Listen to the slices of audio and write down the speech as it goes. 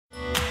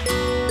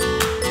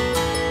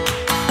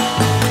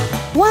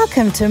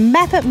Welcome to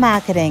Map It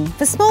Marketing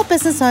for small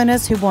business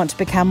owners who want to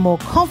become more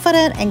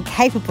confident and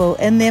capable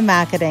in their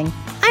marketing.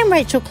 I'm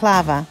Rachel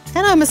Klaver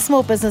and I'm a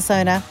small business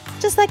owner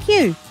just like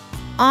you.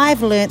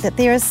 I've learnt that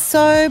there are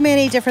so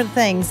many different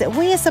things that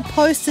we are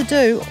supposed to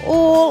do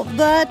all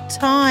the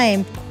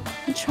time.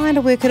 And trying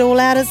to work it all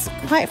out is,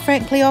 quite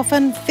frankly,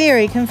 often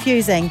very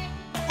confusing.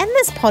 In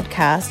this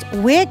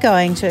podcast, we're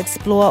going to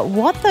explore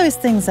what those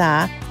things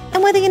are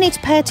and whether you need to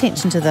pay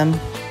attention to them.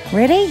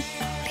 Ready?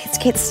 Let's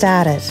get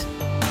started.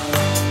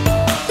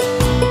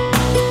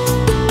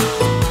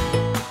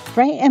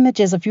 Great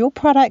images of your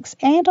products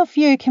and of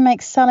you can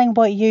make selling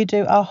what you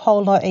do a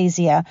whole lot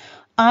easier.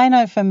 I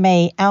know for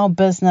me, our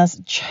business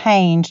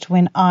changed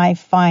when I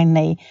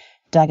finally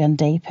dug in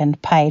deep and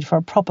paid for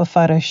a proper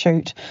photo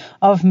shoot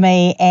of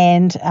me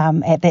and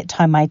at that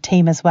time my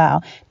team as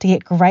well to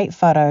get great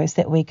photos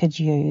that we could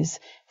use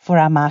for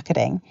our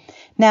marketing.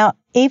 Now,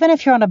 even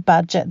if you're on a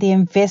budget, the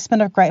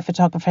investment of great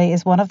photography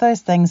is one of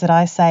those things that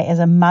I say is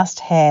a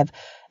must-have.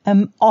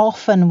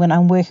 Often when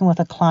I'm working with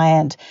a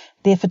client,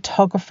 their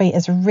photography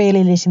is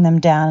really letting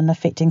them down and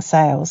affecting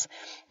sales.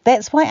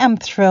 That's why I'm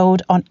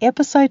thrilled on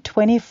episode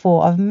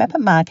 24 of Map It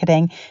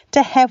Marketing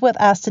to have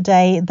with us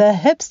today the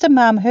hipster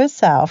mum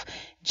herself,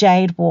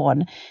 Jade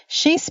Warne.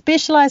 She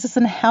specializes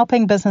in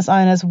helping business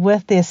owners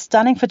with their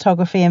stunning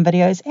photography and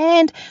videos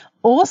and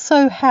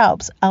also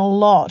helps a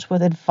lot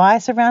with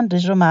advice around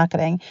digital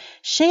marketing.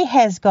 She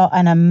has got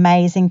an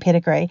amazing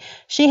pedigree.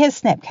 She has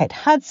snapped Kate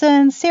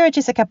Hudson, Sarah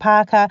Jessica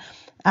Parker,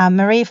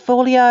 Marie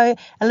Forleo,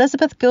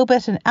 Elizabeth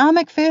Gilbert and Al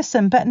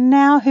McPherson, but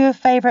now her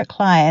favourite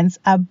clients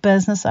are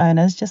business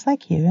owners just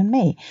like you and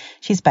me.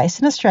 She's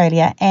based in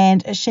Australia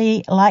and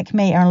she, like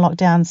me, are in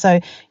lockdown, so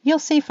you'll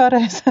see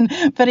photos and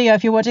video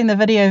if you're watching the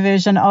video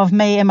version of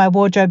me in my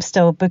wardrobe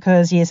still,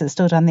 because yes, it's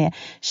still done there.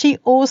 She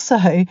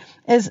also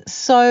is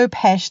so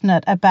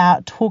passionate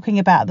about talking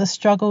about the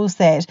struggles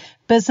that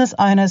business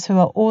owners who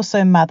are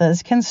also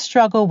mothers can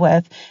struggle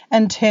with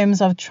in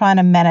terms of trying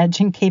to manage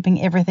and keeping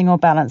everything all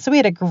balanced. So we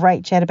had a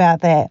great chat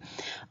about that.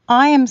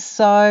 I am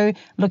so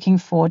looking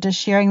forward to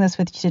sharing this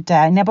with you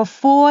today. Now,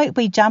 before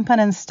we jump in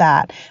and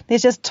start,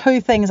 there's just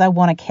two things I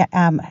want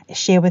to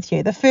share with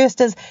you. The first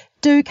is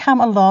do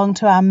come along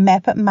to our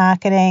Map It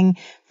Marketing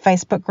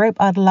Facebook group.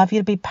 I'd love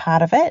you to be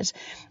part of it.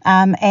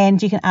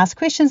 And you can ask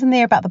questions in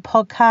there about the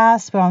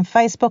podcast. We're on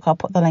Facebook. I'll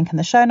put the link in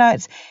the show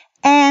notes.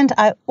 And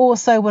I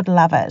also would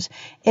love it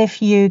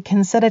if you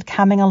considered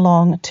coming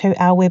along to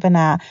our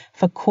webinar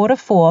for quarter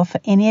four for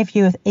any of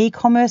you with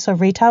e-commerce or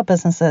retail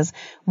businesses.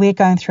 We're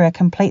going through a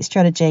complete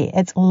strategy.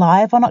 It's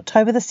live on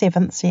October the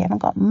 7th, so you haven't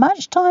got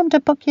much time to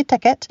book your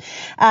ticket.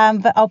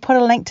 But I'll put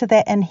a link to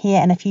that in here.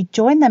 And if you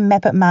join the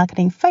Map It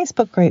Marketing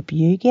Facebook group,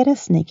 you get a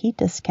sneaky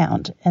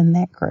discount in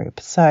that group.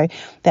 So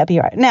that'll be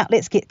right. Now,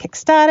 let's get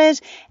kick-started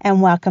and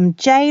welcome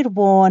Jade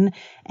Warne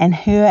and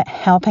her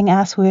helping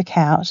us work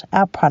out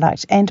our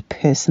product and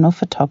personal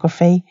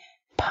photography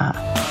path.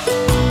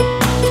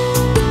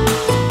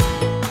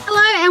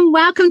 Hello and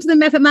welcome to the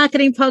Map It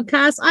Marketing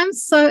podcast. I'm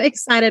so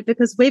excited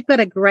because we've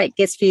got a great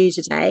guest for you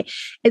today.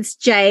 It's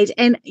Jade,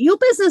 and your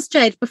business,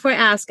 Jade, before I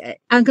ask,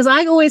 because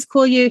I always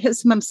call you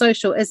Hipster Mum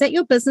Social. Is that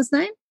your business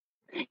name?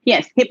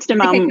 Yes, Hipster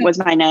Mum was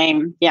my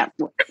name. Yeah.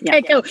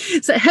 Okay, cool.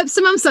 So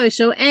Hipster Mum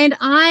Social, and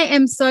I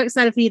am so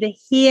excited for you to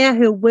hear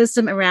her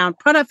wisdom around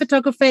product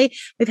photography.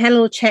 We've had a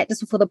little chat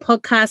just before the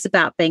podcast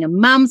about being a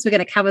mum, so we're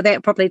going to cover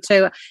that properly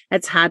too.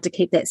 It's hard to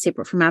keep that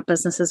separate from our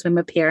businesses when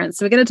we're parents.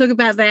 So we're going to talk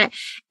about that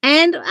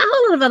and a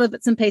whole lot of other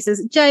bits and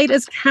pieces. Jade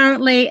is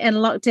currently in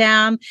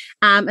lockdown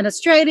in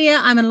Australia.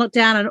 I'm in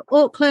lockdown in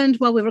Auckland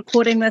while we're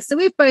recording this. So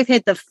we've both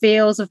had the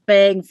feels of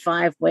being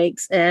 5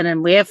 weeks in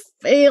and we're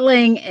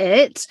feeling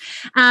it.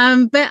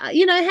 But,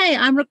 you know, hey,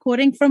 I'm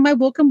recording from my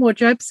walk-in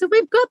wardrobe, so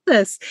we've got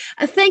this.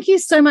 Thank you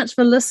so much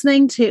for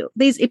listening to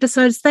these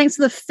episodes. Thanks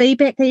for the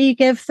feedback that you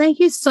give. Thank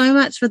you so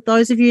much for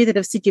those of you that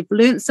have said you've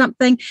learned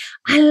something.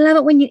 I love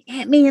it when you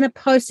at me in a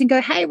post and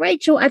go, hey,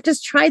 Rachel, I've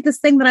just tried this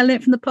thing that I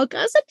learned from the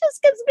podcast. It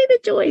just gives me the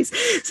joys.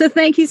 So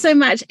thank you so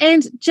much.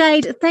 And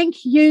Jade,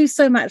 thank you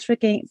so much for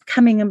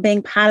coming and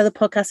being part of the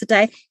podcast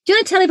today. Do you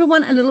want to tell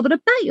everyone a little bit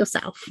about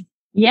yourself?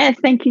 Yes,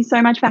 thank you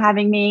so much for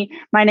having me.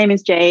 My name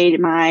is Jade.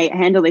 My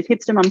handle is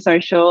Hipster Mum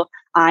Social.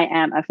 I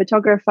am a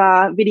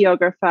photographer,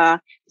 videographer,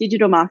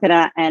 digital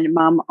marketer, and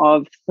mum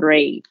of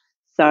 3.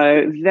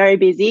 So very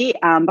busy,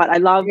 but I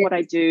love what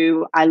I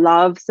do. I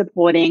love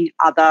supporting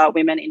other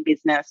women in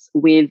business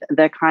with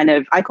the kind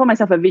of, I call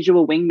myself a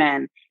visual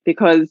wingman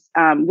because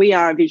we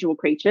are visual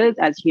creatures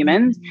as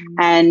humans.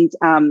 And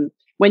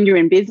when you're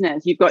in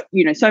business, you've got,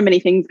 so many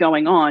things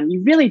going on.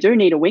 You really do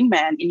need a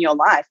wingman in your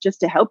life just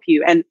to help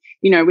you. And,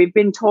 we've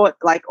been taught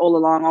like all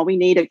along, we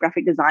need a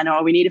graphic designer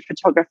or we need a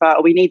photographer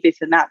or we need this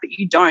and that, but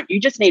you don't. You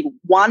just need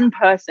one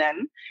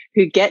person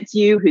who gets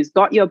you, who's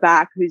got your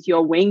back, who's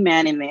your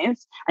wingman in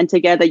this, and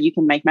together you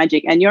can make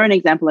magic. And you're an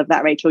example of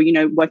that, Rachel,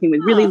 working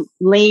with really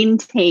lean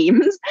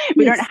teams.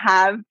 We don't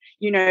have,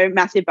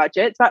 massive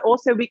budgets, but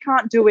also we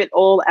can't do it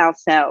all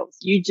ourselves.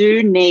 You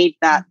do need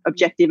that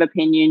objective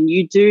opinion.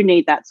 You do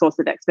need that source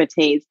of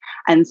expertise.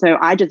 And so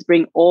I just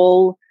bring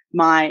all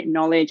my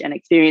knowledge and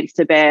experience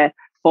to bear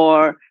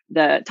for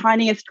the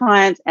tiniest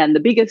clients and the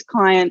biggest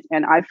clients.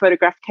 And I've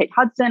photographed Kate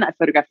Hudson, I've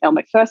photographed Elle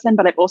Macpherson,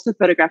 but I've also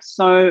photographed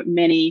so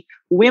many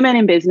women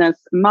in business,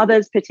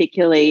 mothers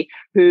particularly,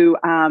 who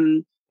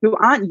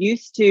aren't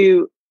used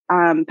to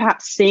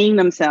perhaps seeing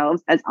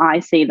themselves as I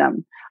see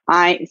them.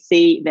 I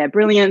see their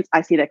brilliance,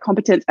 I see their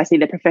competence, I see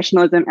their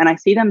professionalism, and I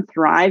see them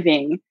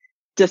thriving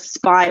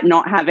despite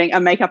not having a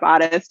makeup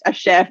artist, a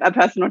chef, a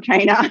personal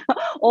trainer,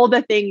 all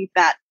the things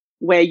that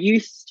we're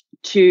used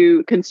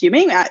to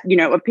consuming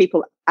of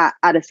people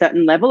at a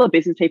certain level, of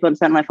business people at a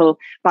certain level.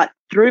 But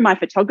through my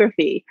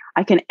photography,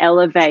 I can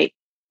elevate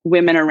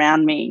women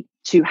around me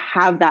to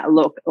have that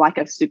look like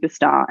a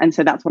superstar. And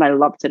so that's what I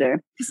love to do.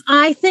 Because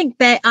I think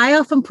that I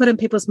often put in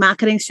people's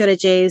marketing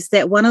strategies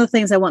that one of the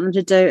things I want them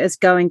to do is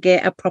go and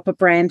get a proper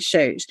brand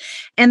shoot.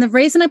 And the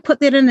reason I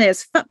put that in there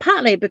is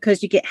partly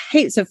because you get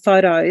heaps of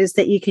photos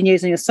that you can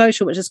use on your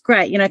social, which is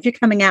great. If you're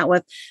coming out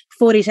with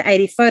 40 to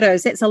 80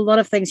 photos, that's a lot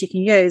of things you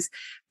can use.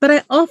 But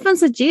I often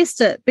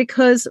suggest it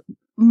because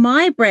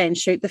my brand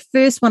shoot, the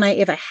first one I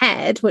ever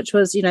had, which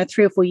was,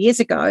 3 or 4 years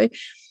ago,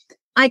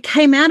 I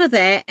came out of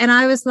that and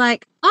I was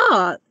like,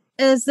 oh,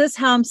 is this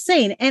how I'm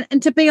seen?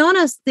 And to be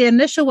honest, the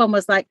initial one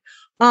was like,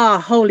 oh,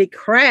 holy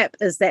crap,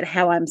 is that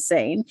how I'm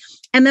seen?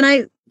 And then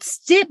I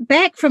stepped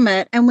back from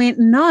it and went,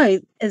 no,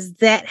 is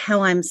that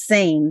how I'm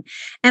seen?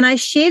 And I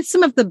shared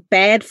some of the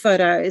bad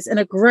photos in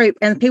a group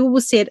and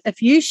people said,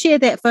 if you share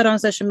that photo on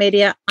social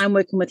media, I'm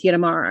working with you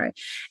tomorrow.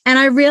 And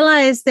I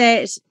realized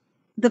that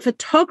the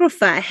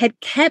photographer had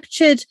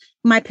captured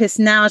my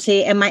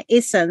personality and my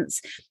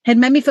essence, had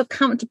made me feel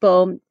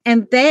comfortable.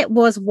 And that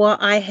was what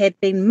I had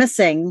been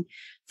missing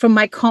from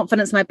my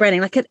confidence, my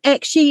branding. Like, it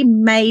actually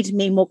made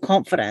me more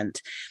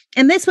confident.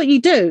 And that's what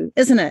you do,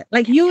 isn't it?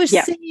 Like, you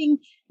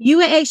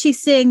were actually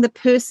seeing the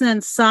person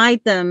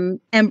inside them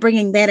and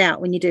bringing that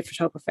out when you do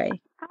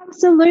photography.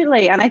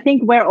 Absolutely. And I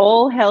think we're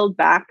all held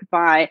back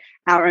by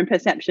our own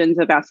perceptions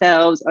of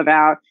ourselves, of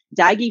our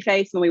daggy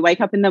face when we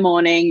wake up in the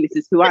morning. This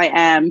is who I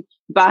am.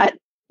 But,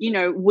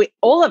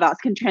 all of us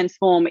can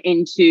transform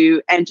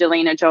into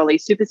Angelina Jolie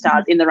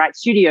superstars in the right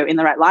studio, in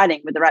the right lighting,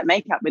 with the right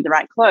makeup, with the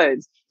right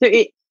clothes. So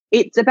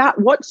it's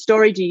about, what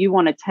story do you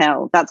want to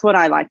tell? That's what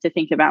I like to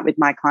think about with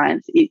my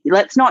clients.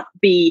 Let's not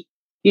be,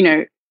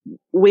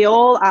 we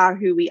all are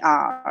who we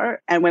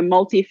are, and we're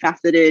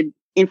multifaceted,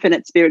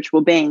 infinite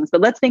spiritual beings. But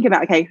let's think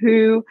about, okay,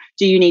 who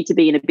do you need to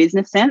be in a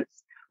business sense?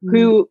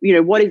 Who,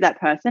 what is that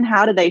person?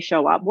 How do they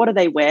show up? What do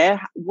they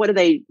wear?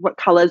 What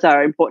colors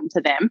are important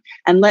to them?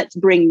 And let's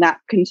bring that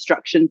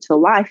construction to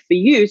life for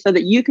you so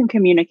that you can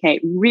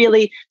communicate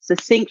really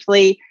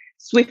succinctly,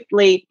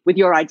 swiftly with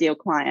your ideal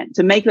client,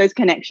 to make those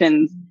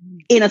connections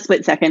in a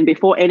split second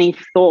before any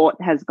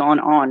thought has gone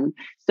on.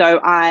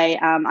 So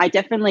I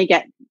definitely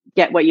get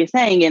what you're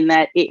saying, in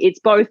that it's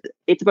both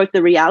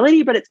the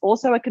reality, but it's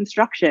also a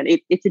construction.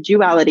 It's a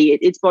duality.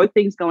 It's both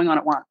things going on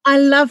at once. I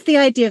love the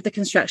idea of the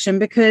construction,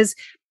 because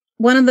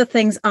one of the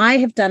things I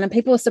have done, and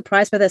people were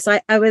surprised by this,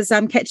 I was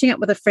catching up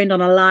with a friend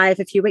on a live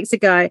a few weeks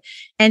ago,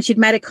 and she'd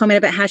made a comment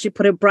about how she'd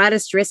put her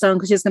brightest dress on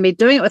because she was going to be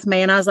doing it with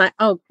me. And I was like,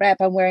 oh, crap,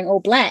 I'm wearing all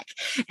black.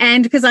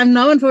 And because I'm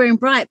known for wearing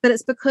bright, but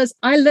it's because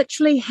I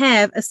literally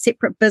have a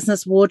separate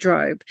business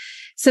wardrobe.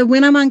 So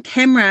when I'm on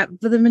camera,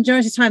 for the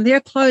majority of the time, there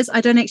are clothes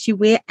I don't actually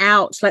wear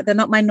out. Like, they're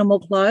not my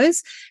normal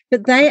clothes,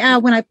 but they are,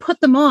 when I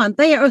put them on,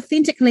 they are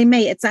authentically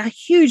me. It's a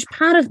huge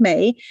part of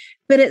me,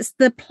 but it's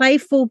the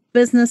playful,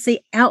 businessy,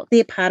 out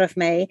there part of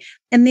me.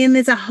 And then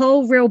there's a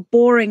whole real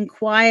boring,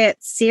 quiet,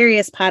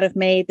 serious part of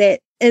me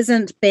that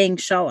isn't being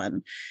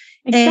shown.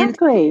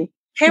 Exactly. And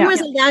cameras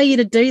allow you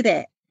to do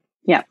that.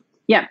 Yeah.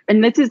 Yeah.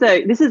 And this is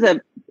a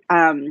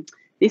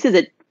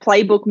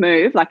playbook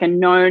move, like a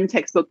known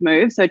textbook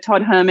move. So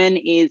Todd Herman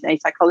is a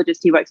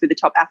psychologist. He works with the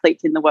top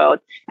athletes in the world,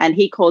 and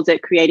he calls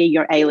it creating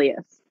your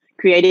alias,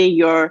 creating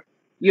your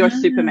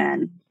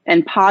Superman.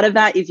 And part of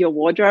that is your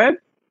wardrobe.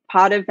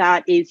 Part of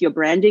that is your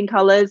branding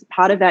colors.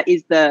 Part of that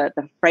is the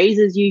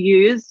phrases you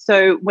use.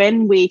 So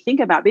when we think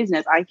about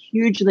business, I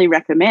hugely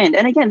recommend,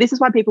 and again, this is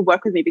why people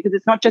work with me, because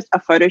it's not just a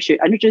photo shoot.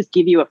 I don't just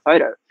give you a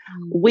photo.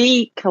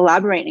 We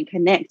collaborate and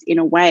connect in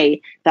a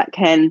way that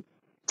can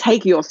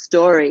take your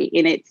story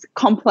in its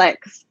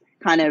complex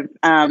kind of,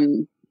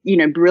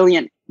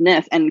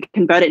 brilliantness and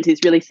convert it into this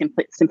really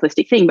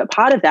simplistic thing. But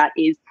part of that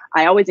is,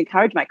 I always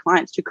encourage my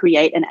clients to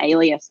create an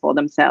alias for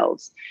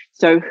themselves.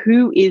 So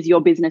who is your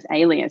business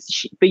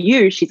alias? For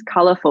you, she's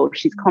colorful,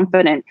 she's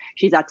confident,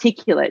 she's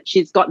articulate,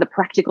 she's got the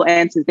practical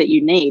answers that you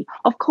need.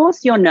 Of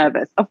course you're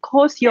nervous. Of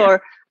course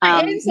you've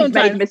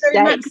made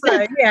mistakes.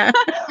 So, yeah.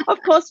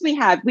 Of course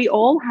we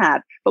all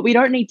have, but we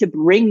don't need to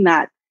bring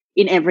that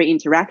in every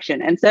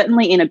interaction. And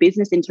certainly in a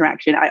business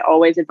interaction, I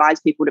always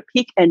advise people to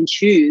pick and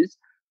choose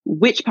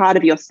which part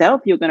of yourself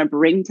you're going to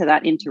bring to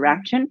that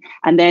interaction,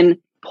 and then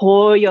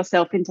pour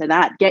yourself into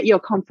that. Get your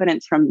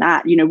confidence from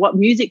that. What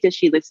music does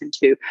she listen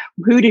to?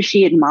 Who does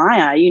she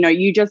admire?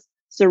 You just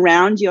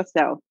surround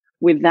yourself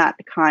with that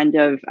kind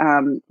of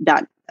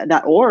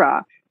that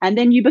aura, and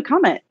then you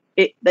become it.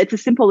 It's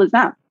as simple as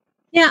that.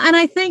 Yeah, and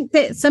I think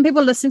that some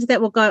people listening to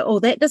that will go, oh,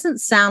 that doesn't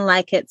sound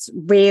like it's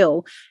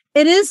real.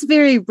 It is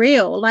very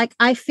real. Like,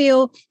 I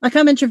feel like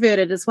I'm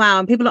introverted as well,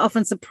 and people are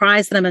often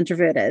surprised that I'm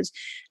introverted.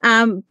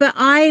 But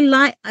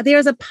there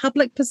is a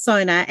public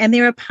persona, and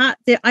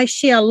I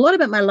share a lot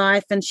about my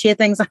life and share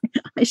things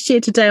I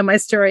shared today on my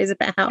stories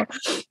about how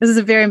this is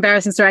a very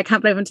embarrassing story. I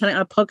can't believe I'm telling it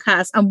on a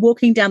podcast. I'm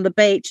walking down the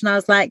beach and I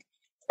was like,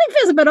 it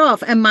feels a bit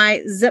off, and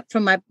my zip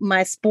from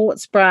my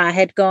sports bra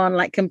had gone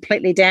like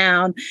completely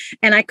down,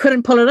 and I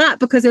couldn't pull it up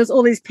because there was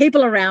all these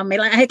people around me.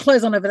 Like, I had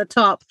clothes on over the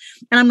top,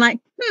 and I'm like,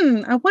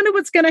 I wonder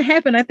what's going to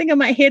happen. I think I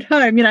might head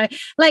home,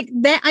 like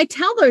that. I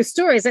tell those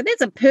stories, like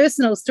that's a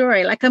personal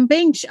story. Like, I'm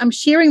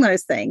sharing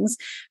those things,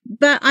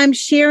 but I'm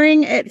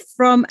sharing it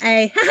from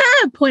a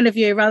point of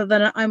view rather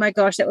than oh my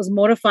gosh, that was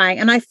mortifying.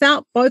 And I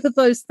felt both of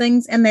those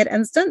things in that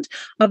instant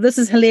of this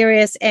is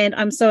hilarious and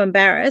I'm so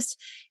embarrassed.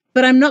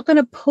 But I'm not going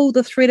to pull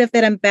the thread of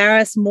that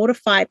embarrassed,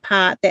 mortified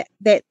part,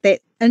 that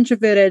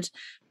introverted,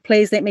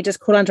 please let me just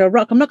crawl under a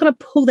rock. I'm not going to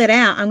pull that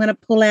out. I'm going to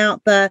pull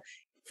out the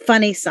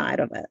funny side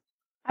of it.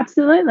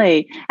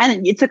 Absolutely.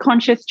 And it's a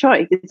conscious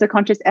choice. It's a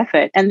conscious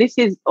effort. And this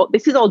is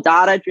all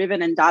data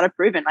driven and data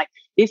proven. Like,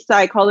 this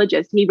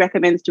psychologist, he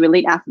recommends to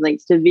elite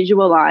athletes to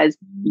visualize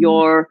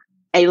your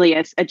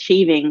alias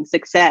achieving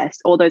success,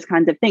 all those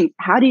kinds of things.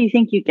 How do you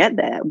think you get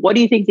there? What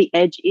do you think the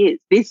edge is?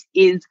 This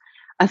is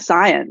a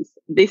science.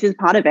 This is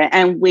part of it.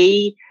 And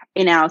we,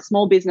 in our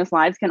small business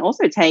lives, can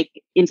also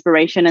take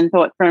inspiration and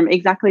thought from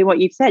exactly what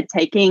you've said,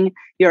 taking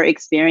your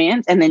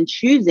experience and then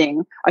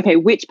choosing, okay,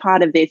 which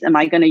part of this am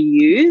I going to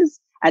use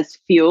as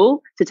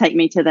fuel to take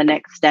me to the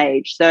next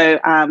stage? So,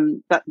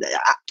 but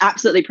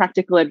absolutely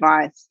practical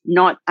advice,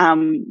 not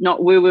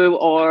woo-woo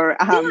or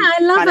I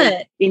love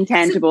it.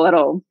 Intangible at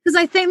all. Because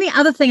I think the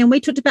other thing, and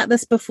we talked about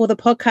this before the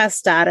podcast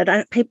started.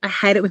 I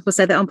hate it when people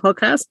say that on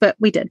podcasts, but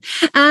we did.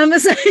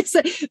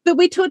 But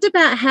we talked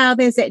about how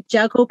there's that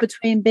juggle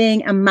between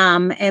being a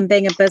mum and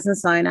being a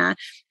business owner.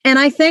 And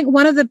I think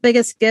one of the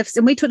biggest gifts,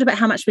 and we talked about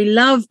how much we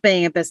love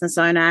being a business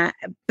owner,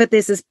 but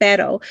there's this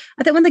battle.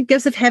 I think one of the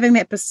gifts of having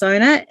that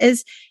persona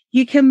is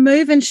you can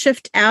move and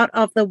shift out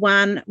of the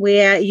one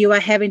where you are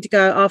having to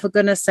go, oh, for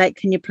goodness sake,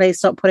 can you please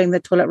stop putting the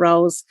toilet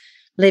rolls,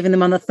 leaving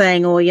them on the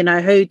thing, or,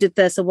 who did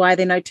this, or why are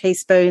there no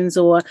teaspoons,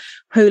 or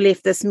who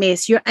left this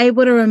mess. You're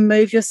able to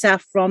remove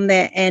yourself from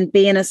that and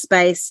be in a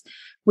space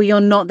where you're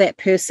not that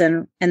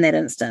person in that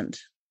instant.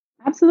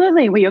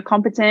 Absolutely. Where you're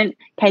competent,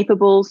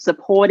 capable,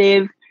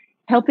 supportive.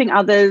 Helping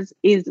others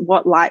is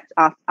what lights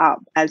us up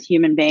as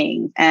human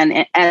beings.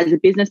 And as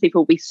business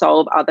people, we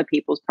solve other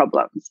people's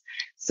problems.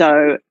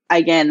 So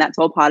again, that's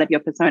all part of your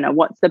persona.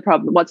 What's the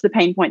problem? What's the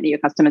pain point that your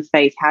customers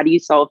face? How do you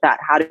solve that?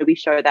 How do we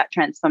show that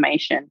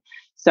transformation?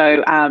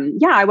 So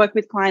I work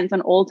with clients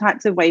on all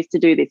types of ways to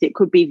do this. It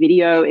could be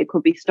video, it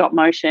could be stop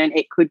motion,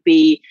 it could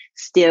be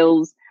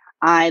stills.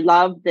 I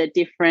love the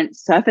different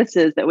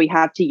surfaces that we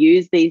have to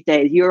use these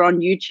days. You're on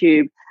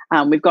YouTube.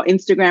 We've got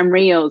Instagram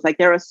Reels. Like,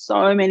 there are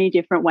so many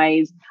different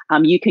ways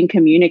you can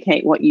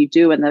communicate what you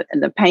do and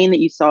the pain that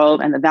you solve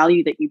and the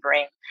value that you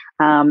bring.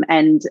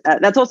 And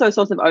that's also a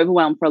source of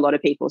overwhelm for a lot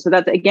of people. So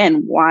that's,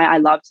 again, why I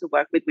love to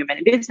work with women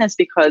in business,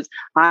 because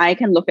I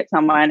can look at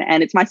someone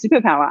and it's my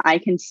superpower. I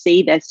can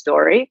see their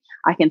story.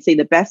 I can see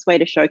the best way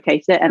to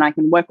showcase it, and I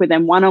can work with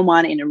them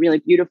one-on-one in a really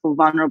beautiful,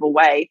 vulnerable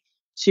way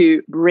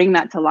to bring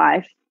that to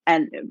life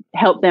and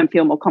help them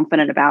feel more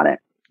confident about it.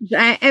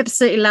 I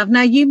absolutely love.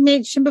 Now, you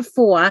mentioned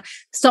before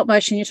stop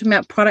motion, you're talking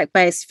about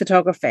product-based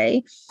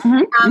photography. We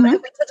talked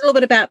a little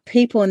bit about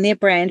people and their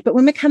brand, but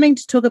when we're coming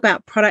to talk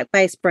about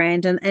product-based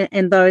brand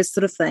and those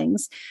sort of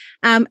things,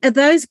 are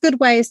those good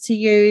ways to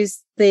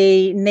use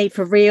the need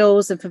for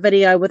reels and for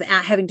video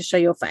without having to show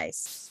your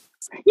face?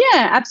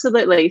 Yeah,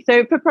 absolutely.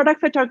 So for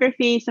product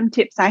photography, some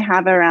tips I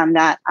have around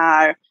that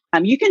are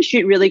you can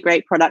shoot really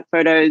great product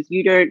photos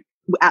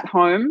at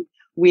home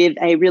with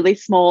a really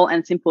small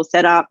and simple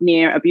setup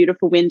near a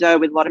beautiful window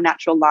with a lot of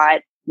natural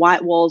light,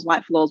 white walls,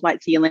 white floors,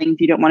 white ceilings.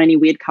 You don't want any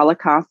weird color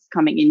casts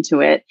coming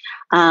into it.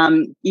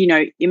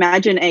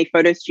 Imagine a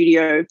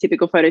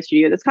typical photo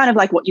studio that's kind of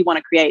like what you want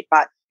to create.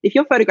 But if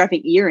you're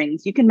photographing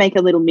earrings, you can make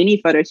a little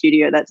mini photo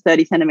studio that's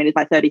 30 centimeters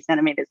by 30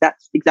 centimeters.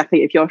 That's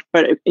exactly if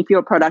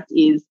your product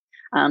is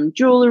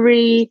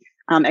jewelry,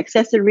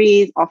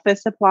 accessories,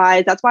 office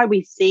supplies. That's why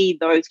we see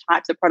those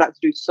types of products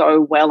do so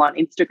well on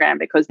Instagram,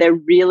 because they're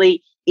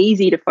really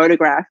easy to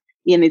photograph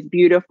in this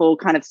beautiful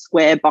kind of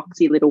square,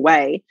 boxy little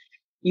way.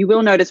 You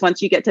will notice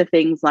once you get to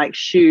things like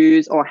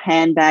shoes or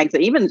handbags, or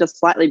even just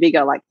slightly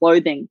bigger like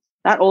clothing,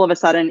 that all of a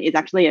sudden is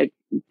actually a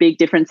big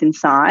difference in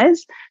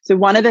size. So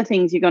one of the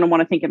things you're going to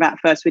want to think about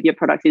first with your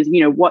product is,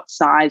 what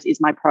size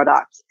is my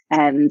product?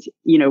 And,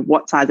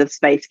 what size of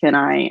space can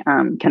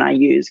I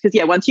use?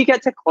 Because, once you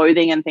get to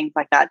clothing and things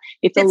like that,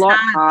 it's a lot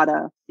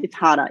harder. It's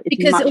harder.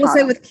 Because also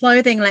harder. With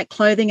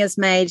clothing is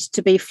made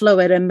to be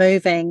fluid and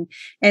moving.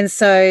 And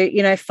so,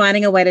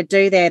 finding a way to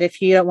do that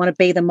if you don't want to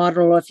be the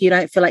model, or if you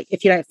don't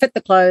fit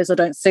the clothes or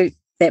don't suit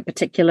that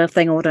particular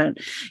thing or don't,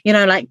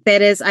 like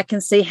that is, I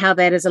can see how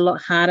that is a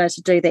lot harder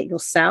to do that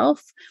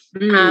yourself.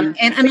 And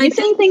you're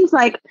seeing things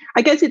like,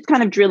 I guess it's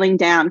kind of drilling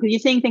down, because you're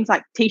seeing things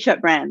like t-shirt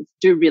brands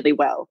do really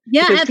well.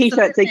 Yeah, because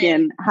t-shirts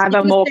again have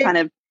a more kind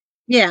of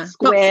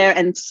square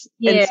and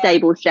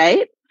stable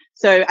shape.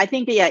 So I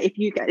think, if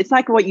it's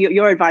like what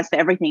your advice for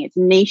everything, it's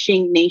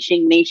niching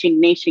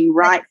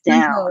right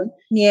down.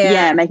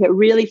 Yeah. Make it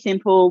really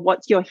simple.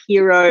 What's your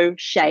hero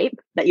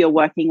shape that you're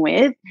working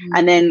with?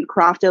 And then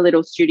craft a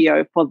little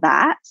studio for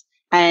that.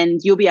 And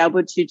you'll be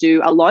able to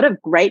do a lot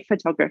of great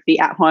photography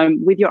at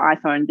home with your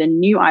iPhone. The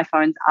new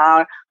iPhones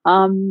are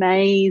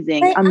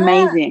amazing.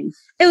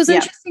 It was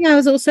interesting. I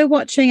was also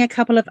watching a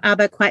couple of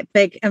other quite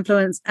big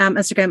Instagram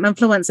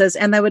influencers,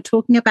 and they were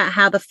talking about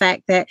how the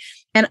fact that,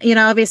 and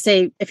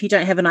obviously if you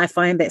don't have an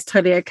iPhone, that's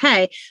totally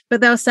okay,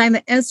 but they were saying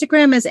that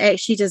Instagram is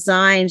actually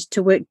designed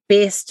to work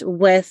best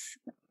with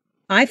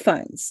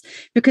iPhones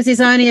because there's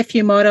only a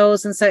few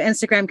models, and so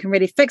Instagram can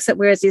really fix it,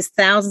 whereas there's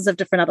thousands of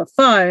different other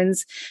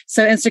phones.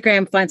 So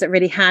Instagram finds it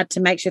really hard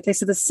to make sure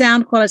so the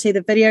sound quality,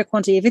 the video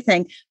quality,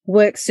 everything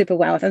works super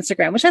well with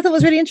Instagram, which I thought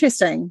was really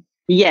interesting.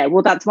 Yeah,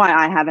 well, that's why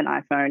I have an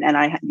iPhone and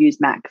I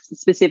use Macs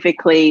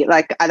specifically.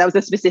 Like that was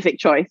a specific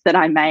choice that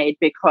I made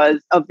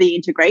because of the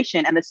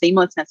integration and the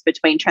seamlessness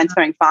between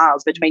transferring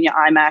files between your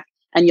iMac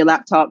and your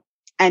laptop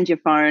and your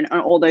phone,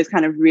 and all those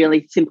kind of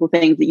really simple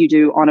things that you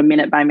do on a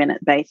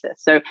minute-by-minute basis.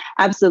 So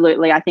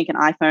absolutely, I think an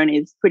iPhone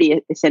is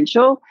pretty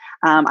essential.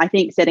 I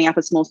think setting up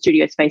a small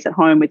studio space at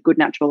home with good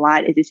natural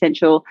light is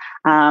essential.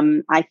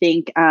 I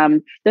think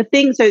the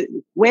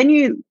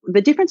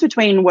difference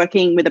between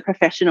working with a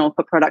professional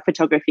for product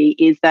photography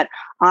is that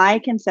I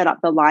can set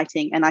up the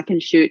lighting and I can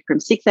shoot from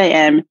 6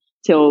 a.m.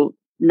 till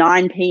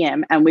 9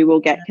 p.m. and we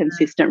will get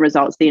consistent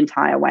results the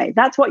entire way.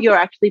 That's what you're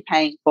actually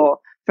paying for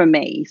from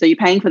me. So you're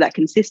paying for that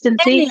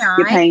consistency,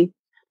 you're paying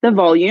the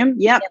volume,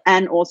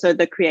 and also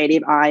the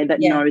creative eye that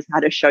knows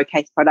how to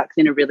showcase products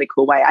in a really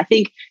cool way. I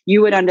think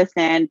you would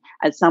understand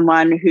as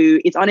someone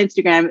who is on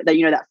Instagram that,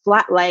 that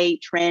flat lay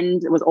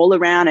trend was all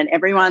around and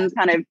everyone's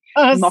kind of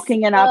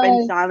mocking it up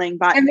and styling.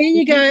 But and then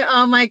you go,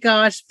 oh my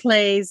gosh,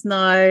 please,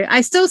 no.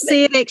 I still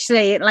see it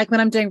actually, like when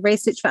I'm doing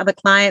research for other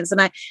clients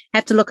and I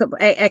have to look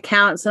at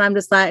accounts and I'm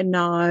just like,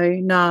 no.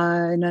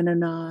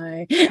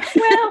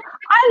 Well,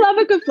 I love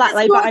a good flat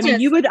lay, but I mean,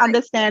 you would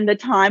understand the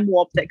time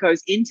warp that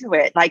goes into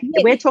it. Like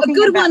we're talking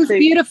about a good one's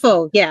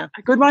beautiful. Yeah.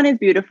 A good one is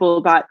beautiful,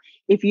 but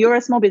if you're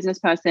a small business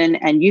person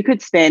and you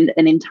could spend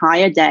an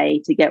entire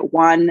day to get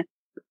one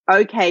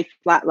okay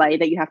flat lay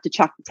that you have to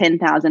chuck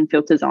 10,000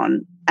 filters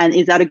on, and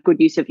is that a good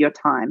use of your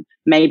time?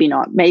 Maybe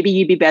not. Maybe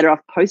you'd be better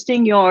off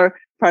posting your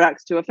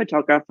products to a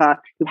photographer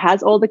who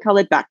has all the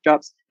colored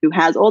backdrops, who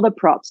has all the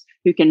props,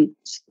 who can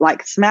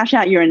like smash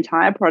out your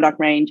entire product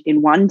range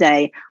in one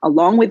day,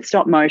 along with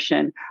stop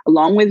motion,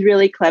 along with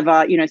really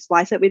clever,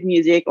 splice it with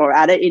music or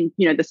add it in,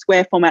 the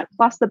square format,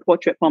 plus the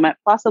portrait format,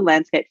 plus the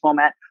landscape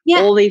format,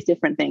 all these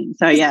different things.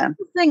 So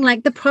thing,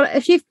 like the product,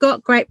 if you've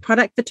got great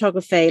product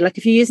photography, like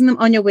if you're using them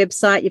on your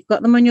website, you've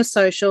got them on your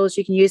socials,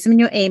 you can use them in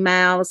your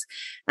emails,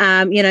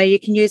 you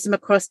can use them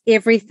across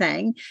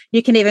everything.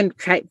 You can even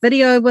create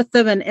video with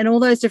them and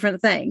all those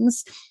different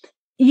things.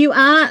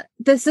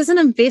 This is an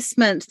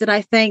investment that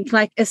I think,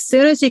 like, as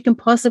soon as you can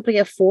possibly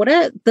afford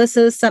it, this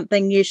is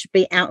something you should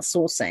be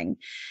outsourcing.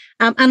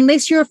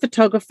 Unless you're a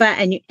photographer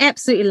and you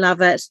absolutely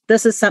love it,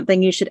 this is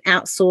something you should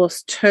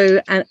outsource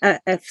to a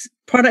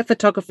product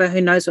photographer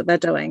who knows what they're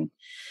doing,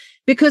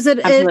 because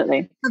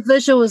the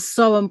visual is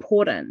so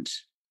important.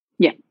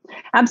 Yeah,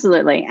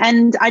 absolutely.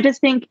 And I just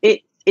think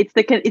it's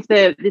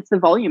the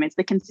volume, it's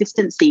the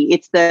consistency,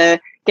 it's the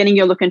getting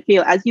your look and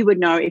feel. As you would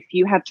know, if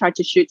you have tried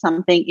to shoot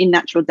something in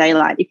natural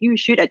daylight, if you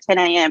shoot at 10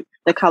 a.m.,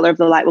 the color of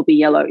the light will be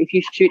yellow. If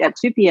you shoot at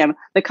 2 p.m.,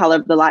 the color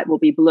of the light will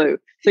be blue.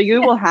 So you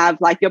will have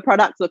like your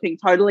products looking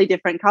totally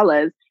different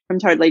colors from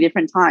totally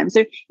different times.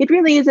 So it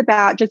really is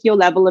about just your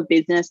level of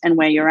business and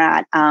where you're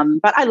at.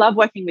 But I love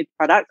working with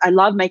products. I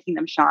love making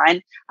them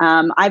shine.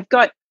 I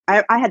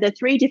had the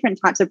 3 different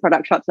types of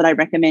product shots that I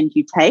recommend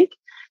you take.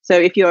 So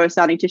if you're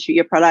starting to shoot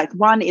your product,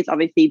 one is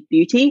obviously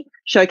beauty,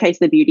 showcase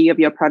the beauty of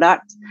your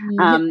product.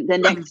 The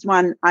next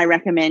one I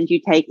recommend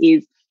you take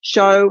is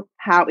show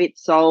how it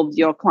solves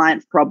your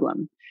client's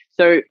problem.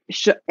 So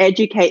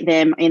educate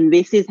them in,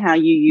 this is how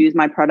you use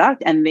my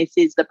product and this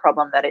is the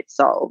problem that it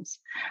solves.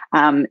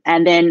 And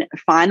then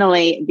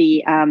finally,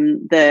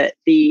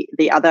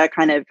 the other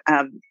kind of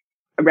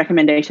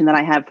recommendation that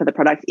I have for the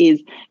product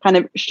is kind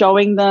of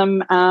showing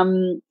them,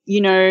 kind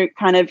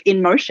of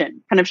in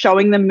motion, kind of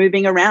showing them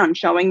moving around,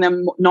 showing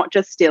them not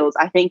just stills.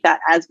 I think that,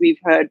 as we've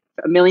heard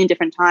a million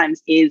different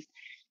times, is,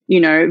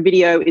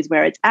 video is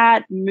where it's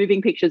at.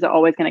 Moving pictures are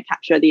always going to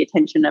capture the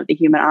attention of the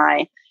human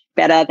eye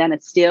better than a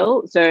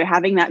still. So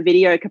having that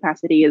video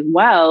capacity as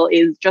well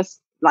is just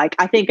like,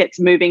 I think it's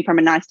moving from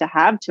a nice to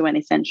have to an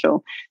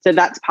essential. So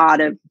that's part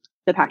of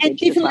the package. And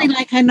definitely,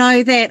 like, I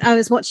know that I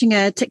was watching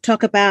a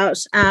TikTok about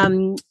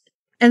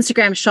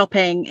Instagram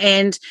shopping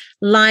and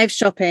live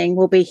shopping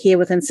will be here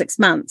within 6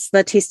 months.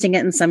 They're testing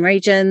it in some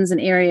regions and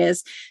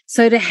areas.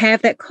 So to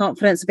have that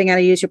confidence of being able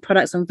to use your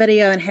products on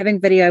video and having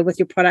video with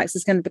your products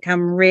is going to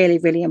become really,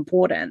 really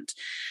important.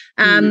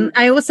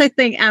 I also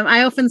think,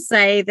 I often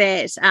say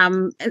that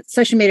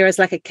social media is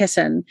like a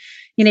kitten.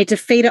 You need to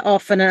feed it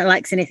often and it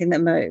likes anything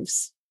that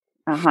moves.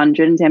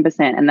 110%.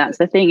 And that's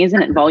the thing,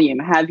 isn't it? Volume.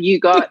 Have you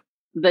got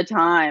the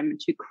time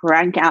to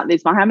crank out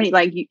this? How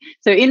many,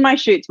 so in my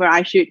shoots where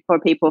I shoot for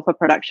people for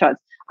product shots,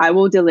 I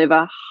will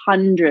deliver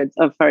hundreds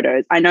of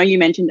photos. I know you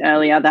mentioned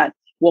earlier that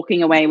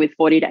walking away with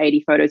 40 to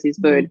 80 photos is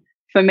good.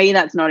 For me,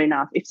 that's not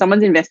enough. If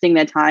someone's investing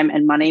their time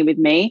and money with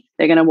me,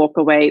 they're going to walk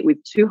away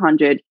with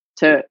 200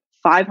 to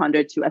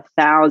 500 to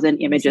 1,000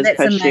 images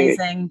per shoot.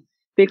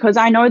 Because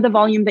I know the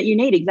volume that you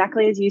need,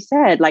 exactly as you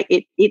said. Like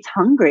it's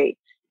hungry.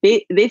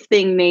 This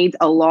thing needs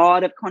a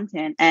lot of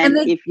content. And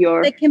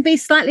it can be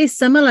slightly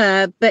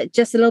similar, but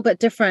just a little bit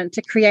different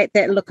to create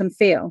that look and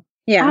feel.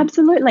 Yeah,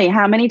 absolutely.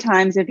 How many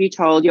times have you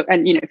told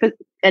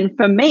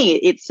for me,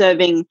 it's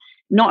serving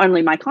not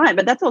only my client,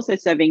 but that's also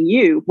serving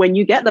you. When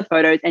you get the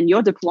photos and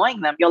you're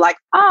deploying them, you're like,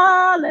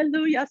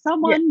 hallelujah,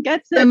 someone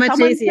gets it. So much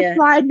someone easier.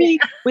 Supplied me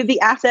with the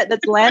asset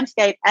that's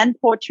landscape and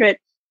portrait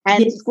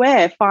and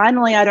square.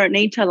 Finally, I don't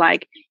need to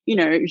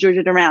zhuzh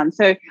it around.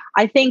 So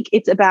I think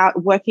it's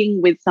about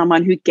working with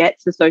someone who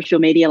gets the social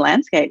media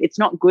landscape. It's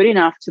not good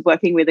enough to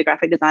working with a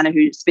graphic designer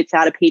who spits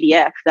out a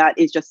PDF that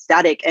is just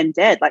static and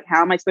dead. Like,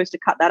 how am I supposed to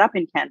cut that up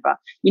in Canva?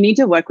 You need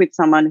to work with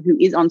someone who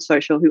is on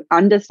social, who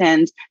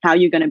understands how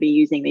you're going to be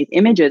using these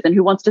images and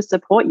who wants to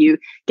support you,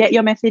 get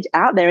your message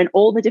out there in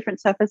all the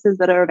different surfaces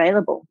that are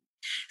available.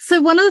 So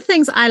one of the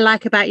things I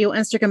like about your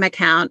Instagram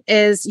account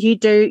is you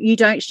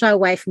don't shy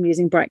away from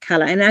using bright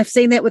color. And I've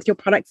seen that with your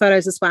product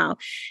photos as well.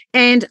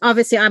 And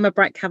obviously I'm a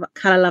bright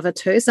color lover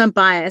too, so I'm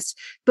biased.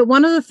 But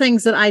one of the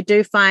things that I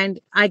do find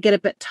I get a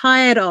bit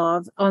tired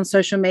of on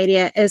social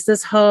media is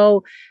this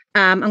whole,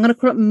 I'm going to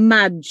call it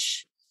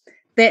mudge,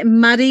 that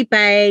muddy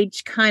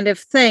beige kind of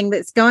thing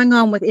that's going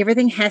on with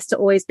everything has to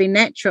always be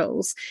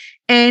naturals.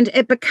 And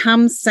it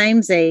becomes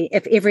samey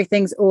if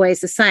everything's always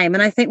the same.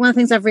 And I think one of the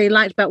things I've really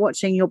liked about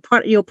watching your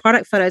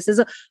product photos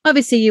is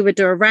obviously you would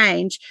do a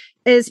range,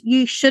 is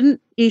you should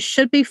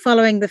be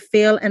following the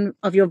feel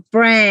of your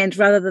brand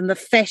rather than the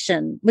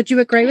fashion. Would you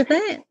agree with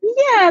that?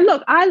 Yeah,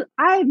 look,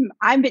 I'm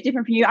a bit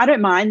different from you. I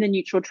don't mind the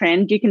neutral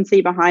trend. You can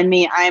see behind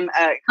me,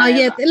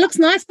 it looks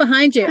nice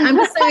behind you. I'm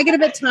just saying I get a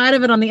bit tired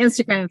of it on the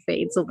Instagram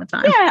feeds all the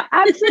time. Yeah,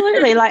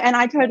 absolutely. And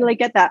I totally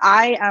get that.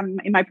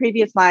 In my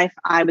previous life,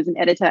 I was an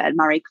editor at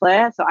Marie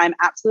Claire, so I'm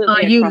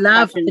absolutely. Oh, you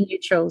love the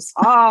neutrals.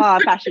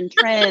 Fashion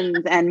trends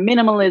and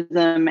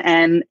minimalism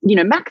and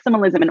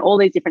maximalism and all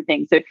these different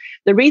things. So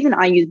the reason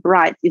I use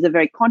brights is a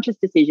very conscious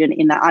decision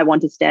in that I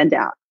want to stand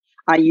out.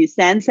 I use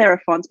sans serif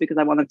fonts because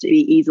I want them to be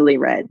easily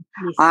read.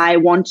 Yes. I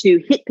want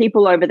to hit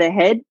people over the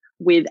head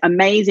with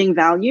amazing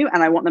value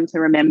and I want them to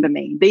remember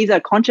me. These are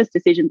conscious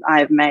decisions I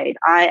have made.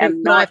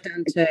 I've done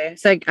too.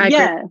 So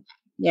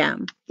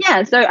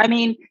yeah. So I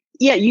mean,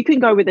 you can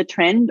go with a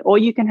trend or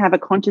you can have a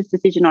conscious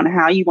decision on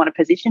how you want to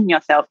position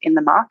yourself in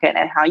the market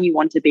and how you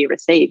want to be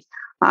received.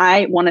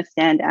 I want to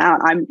stand out.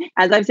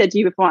 As I've said to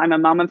you before, I'm a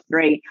mum of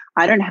 3.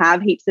 I don't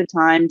have heaps of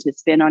time to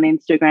spend on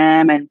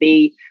Instagram and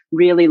be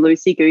really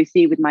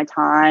loosey-goosey with my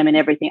time and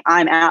everything.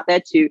 I'm out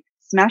there to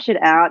smash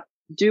it out,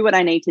 do what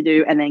I need to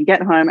do, and then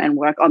get home and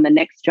work on the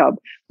next job,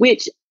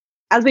 which,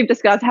 as we've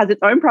discussed, has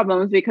its own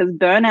problems because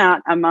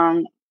burnout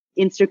among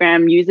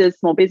Instagram users,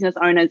 small business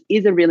owners,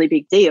 is a really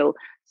big deal.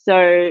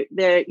 So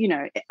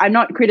I'm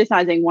not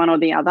criticizing one or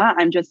the other.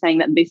 I'm just saying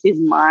that this is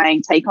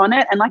my take on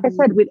it. And like I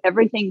said, with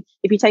everything,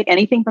 if you take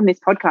anything from this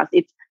podcast,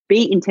 it's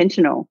be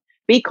intentional,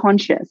 be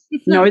conscious,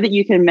 know that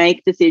you can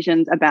make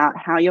decisions about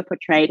how you're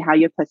portrayed, how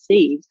you're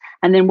perceived,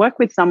 and then work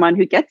with someone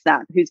who gets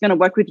that, who's going to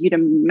work with you to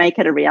make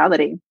it a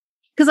reality.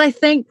 Because I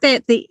think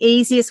that the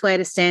easiest way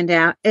to stand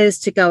out is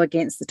to go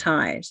against the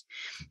tide.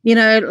 You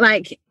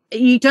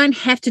don't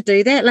have to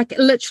do that. Like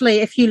literally,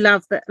 if you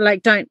love that,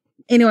 don't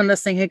anyone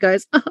listening who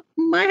goes,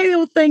 my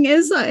whole thing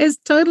is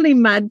totally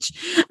mudge.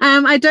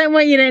 I don't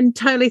want you to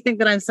totally think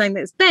that I'm saying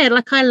that's bad.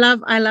 Like I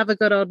love a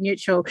good old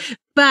neutral,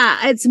 but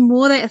it's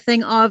more that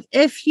thing of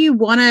if you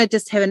want to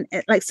just have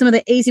some of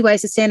the easy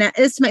ways to stand out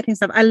is to make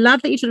things up. I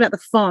love that you talked about the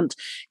font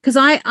because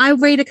I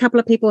read a couple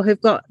of people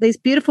who've got these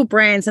beautiful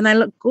brands and they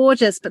look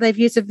gorgeous, but they've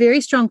used a very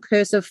strong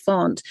cursive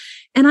font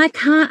and I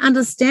can't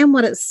understand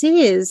what it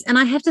says. And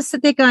I have to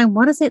sit there going,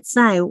 what does it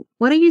say?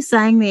 What are you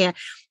saying there?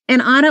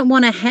 And I don't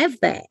want to have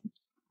that.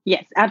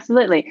 Yes,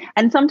 absolutely.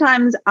 And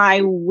sometimes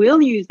I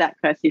will use that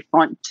cursive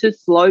font to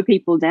slow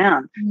people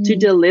down, to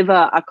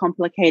deliver a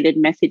complicated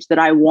message that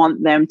I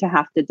want them to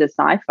have to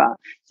decipher.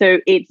 So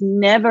it's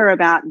never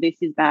about this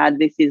is bad,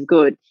 this is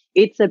good.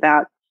 It's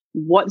about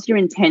what's your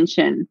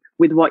intention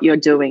with what you're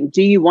doing?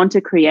 Do you want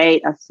to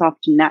create a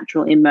soft,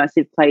 natural,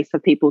 immersive place for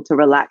people to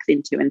relax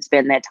into and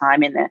spend their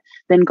time in there?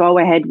 Then go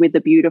ahead with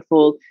the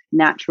beautiful,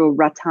 natural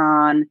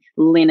rattan,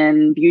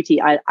 linen beauty.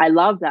 I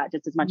love that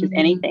just as much as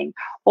anything.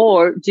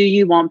 Or do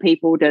you want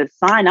people to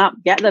sign up,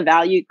 get the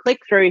value, click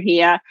through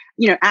here,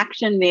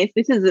 action this?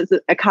 This is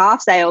a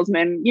car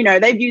salesman.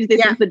 They've used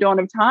this since the dawn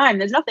of time.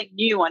 There's nothing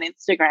new on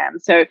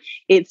Instagram. So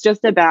it's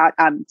just about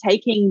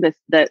taking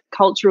the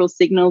cultural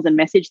signals and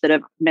messages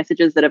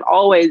that have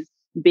always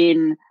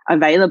been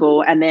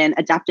available, and then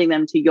adapting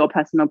them to your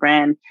personal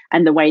brand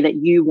and the way that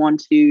you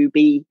want to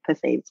be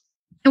perceived.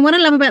 And what I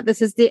love about this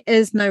is there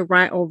is no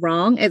right or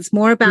wrong. It's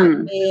more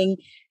about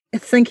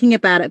thinking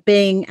about it,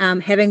 being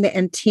having the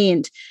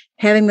intent,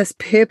 having this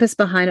purpose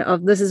behind it,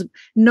 of this is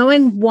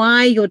knowing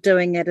why you're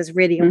doing it is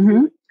really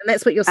important. And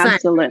that's what you're saying.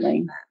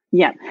 Absolutely.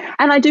 Yeah.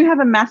 And I do have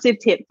a massive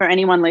tip for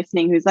anyone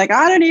listening who's like,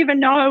 I don't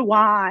even know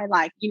why.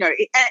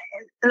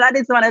 That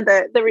is one of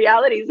the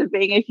realities of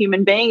being a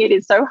human being. It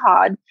is so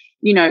hard,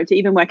 to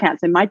even work out.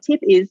 So my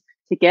tip is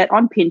to get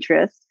on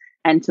Pinterest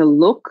and to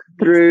look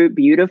through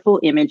beautiful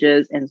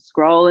images and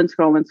scroll and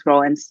scroll and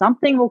scroll, and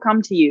something will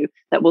come to you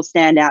that will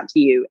stand out to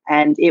you.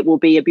 And it will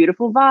be a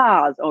beautiful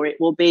vase, or it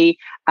will be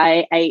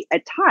a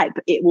type,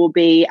 it will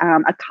be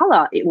a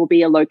color, it will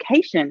be a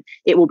location,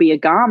 it will be a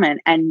garment.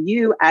 And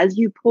as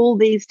you pull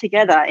these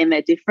together in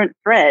their different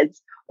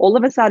threads, all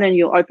of a sudden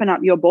you'll open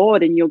up your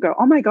board and you'll go,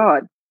 oh my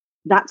God,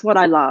 that's what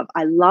I love.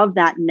 I love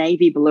that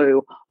navy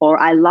blue, or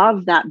I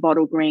love that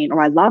bottle green, or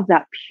I love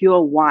that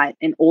pure white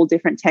in all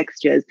different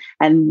textures.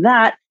 And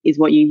that is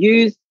what you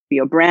use for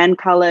your brand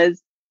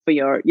colors,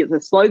 for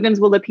the slogans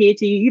will appear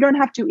to you. You don't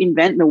have to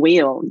invent the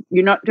wheel.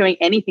 You're not doing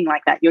anything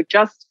like that. You're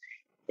just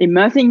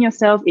immersing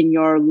yourself in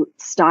your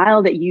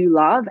style that you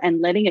love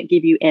and letting it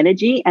give you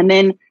energy. And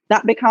then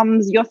that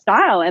becomes your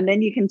style. And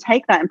then you can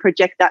take that and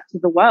project that to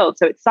the world.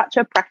 So it's such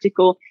a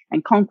practical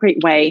and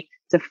concrete way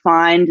to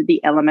find the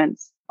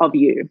elements of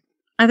you.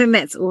 I think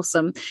that's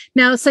awesome.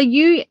 Now, so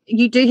you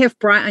do have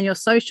bright on your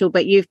social,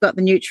 but you've got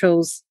the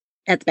neutrals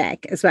at the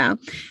back as well.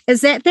 Is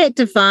that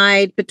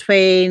divide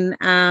between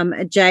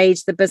Jade,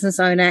 the business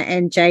owner,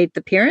 and Jade,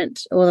 the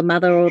parent, or the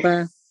mother, or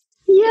the...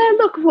 Yeah,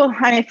 look, well,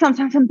 I mean,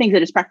 sometimes some things are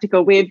just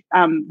practical. We've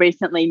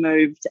recently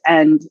moved,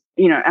 and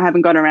I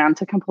haven't got around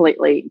to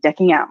completely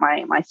decking out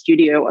my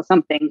studio or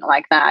something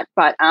like that.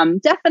 But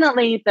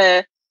definitely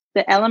the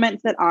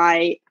elements that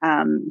I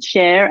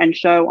share and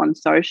show on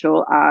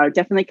social are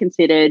definitely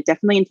considered,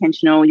 definitely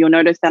intentional. You'll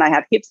notice that I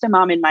have Hipster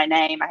Mum in my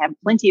name. I have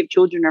plenty of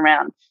children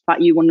around,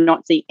 but you will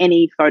not see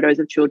any photos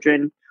of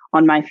children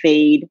on my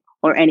feed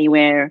or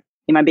anywhere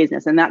in my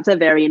business. And that's a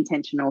very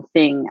intentional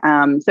thing.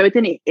 So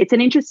it's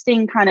an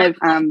interesting kind of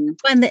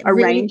arrangement.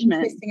 Really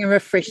interesting and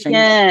refreshing.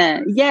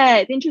 Yeah,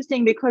 it's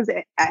interesting because,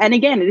 and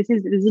again,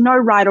 there's no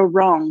right or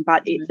wrong,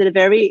 but it's a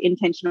very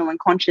intentional and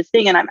conscious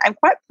thing. And I'm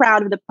quite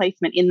proud of the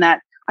placement in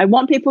that I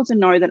want people to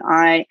know that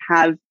I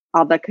have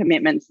other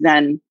commitments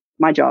than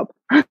my job.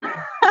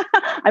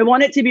 I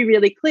want it to be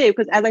really clear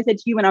because, as I said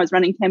to you when I was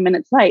running 10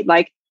 minutes late,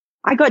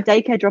 I got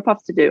daycare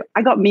drop-offs to do.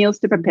 I got meals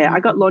to prepare. I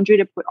got laundry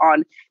to put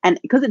on. And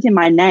because it's in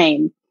my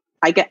name,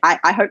 I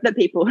hope that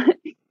people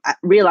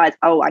realize,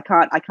 oh, I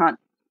can't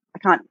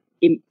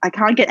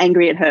get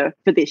angry at her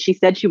for this. She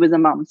said she was a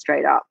mum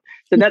straight up.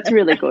 So that's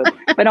really good.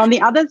 But on the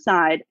other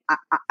side,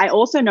 I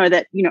also know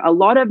that, a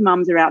lot of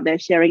mums are out there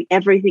sharing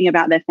everything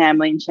about their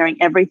family and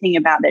sharing everything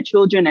about their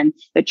children, and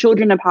their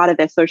children are part of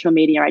their social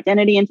media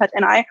identity and such.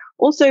 And I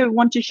also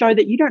want to show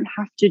that you don't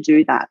have to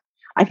do that.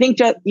 I think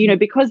just,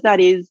 because that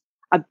is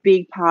a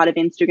big part of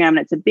Instagram and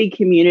it's a big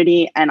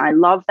community, and I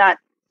love that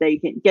they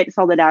can get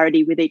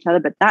solidarity with each other,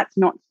 but that's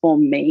not for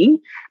me.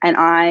 And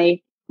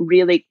I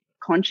really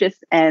conscious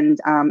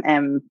and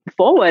am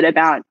forward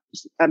about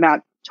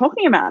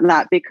talking about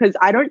that, because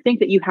I don't think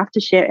that you have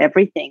to share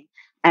everything.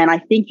 And I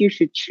think you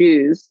should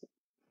choose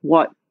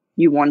what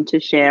you want to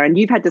share. And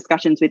you've had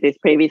discussions with this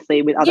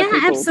previously with other people.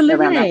 Yeah,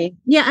 absolutely.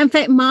 Yeah. In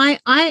fact,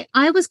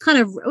 I was kind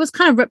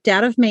of ripped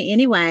out of me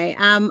anyway.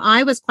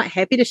 I was quite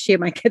happy to share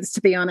my kids,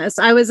 to be honest.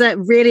 I was a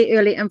really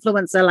early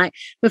influencer,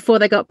 before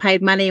they got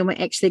paid money and were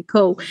actually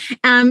cool.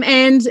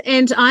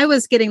 And I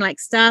was getting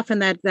stuff,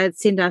 and they'd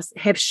send us,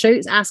 have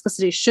shoots, ask us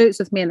to do shoots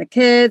with me and the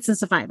kids and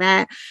stuff like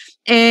that.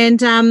 And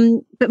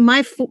but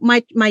my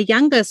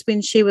youngest,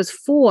 when she was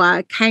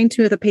 4, came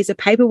to me with a piece of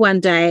paper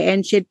one day,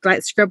 and she'd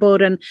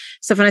scribbled and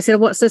stuff. And I said,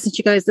 "What's this?" And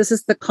she goes, "This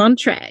is the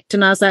contract."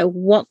 And I was like,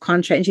 "What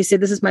contract?" And she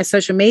said, "This is my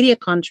social media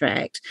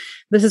contract.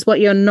 This is what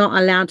you're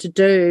not allowed to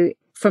do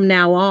from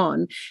now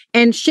on."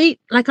 And she,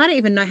 I don't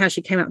even know how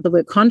she came up with the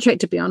word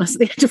contract, to be honest, at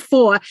the age of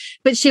 4,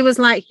 but she was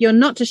like, "You're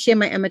not to share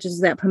my images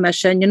without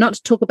permission. You're not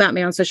to talk about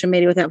me on social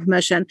media without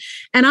permission."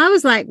 And I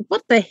was like,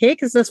 what the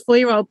heck is this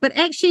 4-year-old? But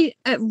actually,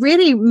 it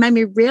really made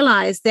me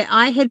realize that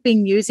I had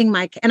been using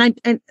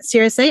and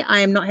seriously, I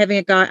am not having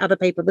a go at other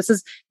people. This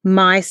is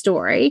my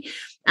story.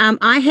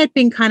 I had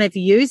been kind of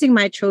using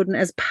my children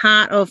as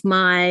part of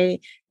my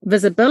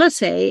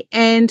visibility,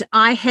 and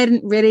I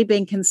hadn't really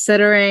been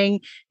considering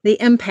the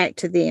impact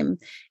to them.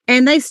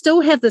 And they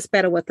still have this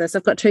battle with this.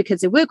 I've got 2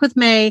 kids who work with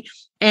me,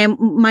 and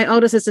my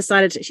oldest has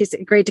decided, she's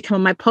agreed to come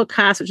on my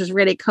podcast, which is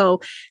really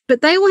cool.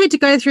 But they all had to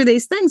go through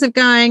these things of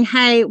going,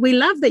 hey, we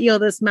love that you're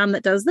this mum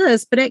that does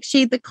this, but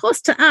actually the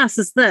cost to us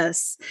is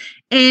this.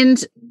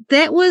 And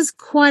that was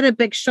quite a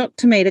big shock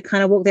to me to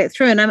kind of walk that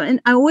through. And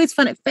I always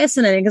find it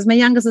fascinating because my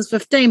youngest is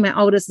 15, my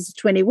oldest is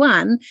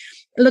 21,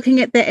 looking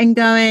at that and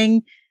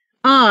going,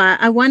 oh,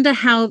 I wonder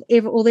how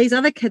all these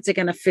other kids are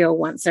going to feel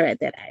once they're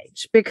at that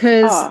age,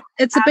 because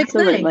it's a big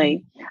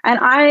thing.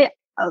 And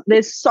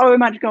there's so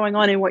much going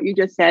on in what you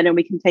just said, and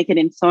we can take it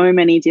in so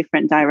many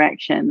different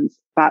directions.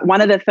 But one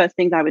of the first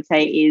things I would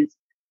say is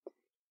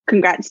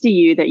congrats to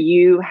you that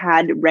you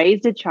had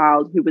raised a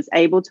child who was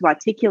able to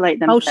articulate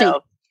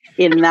themselves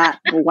in that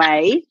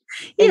way,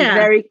 in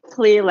very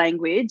clear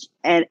language,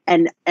 and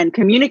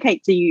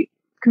communicate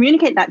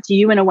that to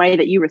you in a way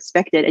that you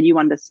respected and you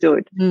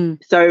understood.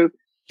 So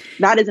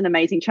that is an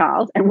amazing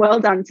child, and well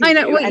done to you. I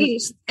know. Well,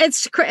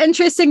 it's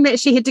interesting that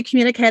she had to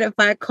communicate it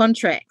via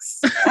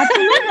contracts.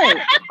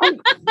 Absolutely.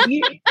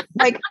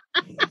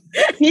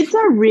 Kids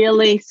are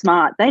really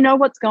smart. They know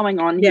what's going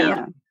on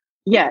here.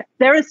 Yeah,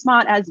 they're as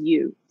smart as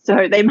you.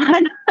 So they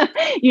might,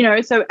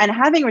 and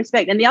having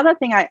respect. And the other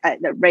thing I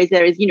raised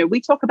there is, we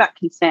talk about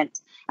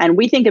consent, and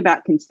we think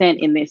about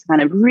consent in this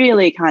kind of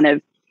really kind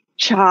of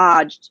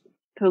charged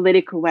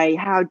political way,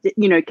 how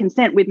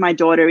consent with my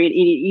daughter in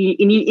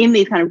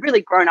these kind of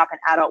really grown up and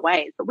adult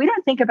ways. But we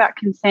don't think about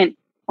consent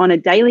on a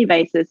daily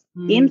basis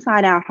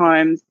inside our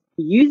homes,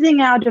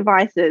 using our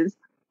devices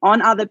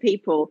on other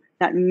people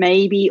that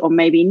maybe or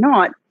maybe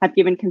not have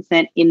given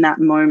consent in that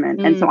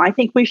moment. And so I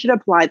think we should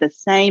apply the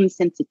same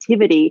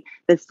sensitivity,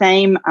 the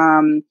same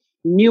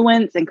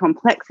nuance and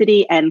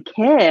complexity and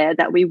care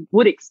that we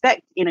would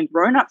expect in a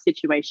grown-up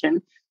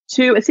situation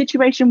to a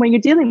situation where you're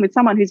dealing with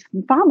someone who's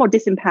far more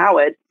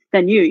disempowered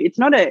than you. It's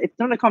not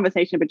a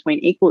conversation between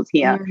equals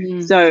here.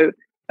 So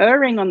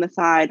erring on the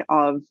side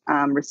of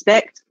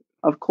respect,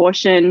 of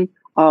caution,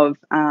 of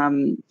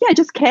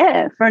just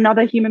care for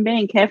another human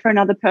being, care for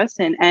another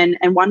person, and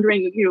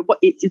wondering,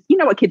 what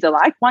kids are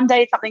like. One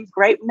day something's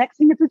great, next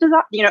thing it's a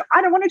disaster.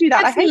 I don't want to do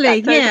that. Absolutely, I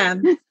hate that.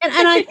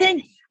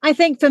 and I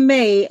think for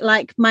me,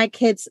 like my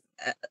kids,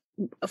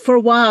 for a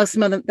while,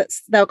 some of them,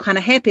 they were kind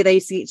of happy. They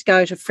used to get to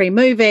go to free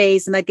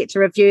movies and they'd get to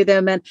review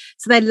them. And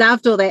so they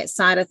loved all that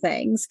side of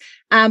things.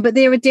 But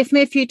there were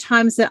definitely a few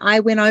times that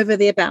I went over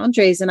their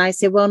boundaries and I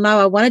said, well, no,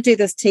 I want to do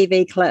this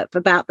TV clip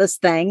about this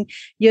thing.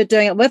 You're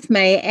doing it with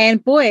me.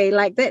 And boy,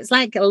 that's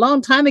like a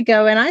long time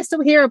ago. And I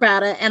still hear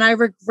about it. And I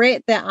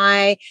regret that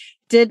I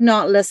did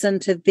not listen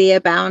to their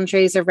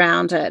boundaries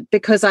around it,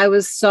 because I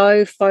was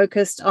so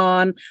focused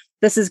on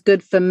this is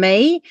good for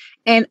me.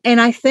 And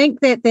I think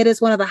that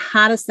is one of the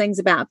hardest things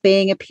about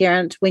being a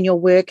parent when you're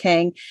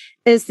working,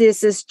 is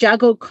there's this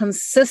juggle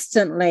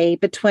consistently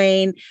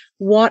between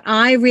what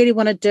I really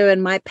want to do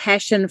and my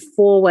passion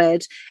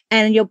forward,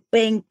 and you're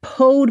being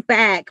pulled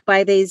back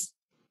by these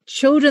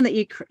children that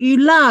you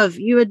love,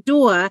 you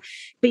adore,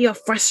 but you're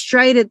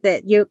frustrated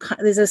that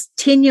there's this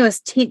tenuous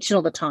tension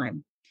all the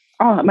time.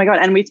 Oh my God.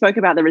 And we spoke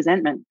about the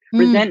resentment.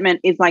 Resentment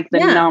is like the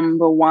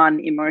number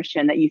one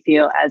emotion that you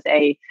feel as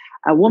a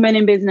woman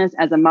in business,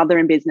 as a mother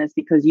in business,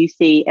 because you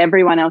see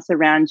everyone else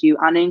around you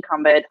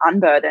unencumbered,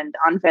 unburdened,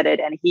 unfettered,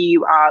 and here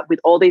you are with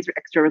all these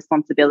extra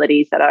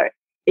responsibilities that are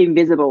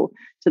invisible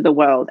to the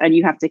world, and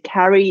you have to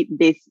carry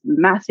these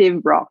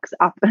massive rocks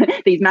up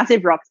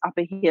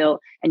a hill,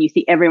 and you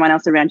see everyone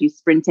else around you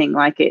sprinting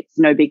like it's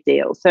no big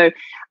deal. So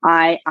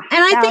I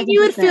think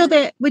you would feel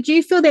that. Would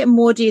you feel that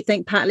more, do you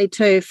think, partly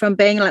too from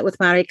being like with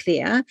Marie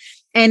Claire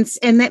and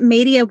that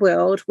media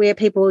world where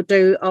people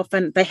do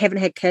often, they haven't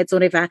had kids or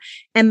whatever,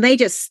 and they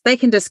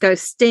can just go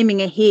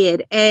steaming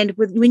ahead, and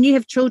when you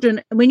have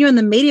children, when you're in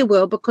the media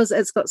world, because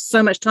it's got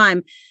so much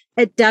time,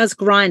 it does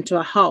grind to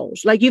a halt.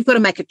 Like you've got to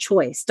make a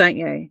choice, don't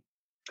you?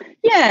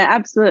 Yeah,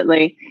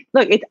 absolutely.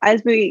 Look,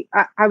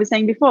 I was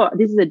saying before,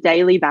 this is a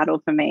daily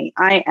battle for me.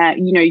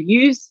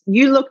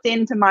 You looked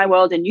into my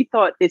world and you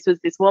thought this was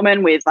this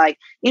woman with like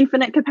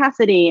infinite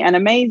capacity and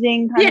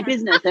amazing kind of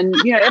business and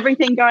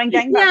everything going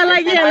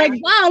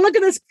gangbusters. Wow, look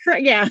at this.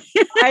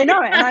 I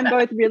know, and I'm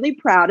both really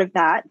proud of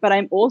that, but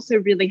I'm also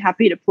really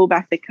happy to pull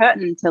back the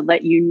curtain to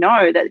let you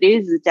know that it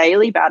is a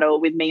daily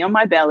battle with me on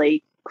my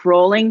belly,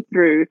 crawling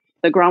through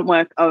the grunt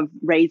work of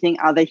raising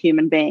other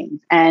human beings.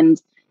 And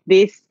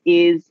this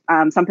is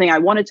something I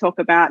want to talk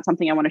about,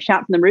 something I want to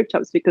shout from the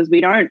rooftops, because we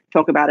don't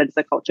talk about it as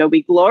a culture.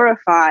 We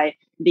glorify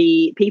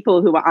the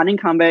people who are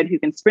unencumbered, who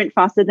can sprint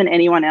faster than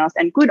anyone else,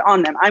 and good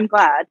on them. I'm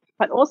glad.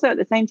 But also at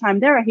the same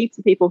time, there are heaps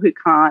of people who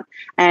can't.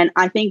 And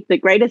I think the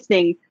greatest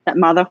thing that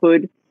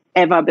motherhood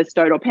ever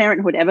bestowed, or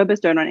parenthood ever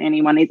bestowed on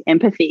anyone, is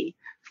empathy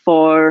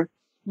for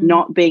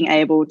not being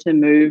able to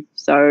move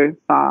so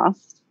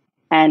fast,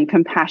 and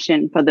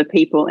compassion for the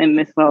people in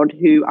this world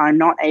who are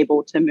not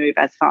able to move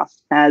as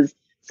fast as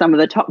some of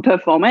the top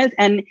performers,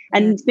 and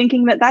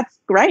thinking that that's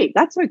great.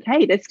 That's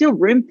okay. There's still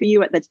room for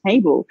you at the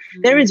table.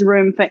 There is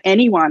room for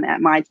anyone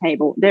at my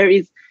table. There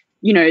is,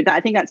 I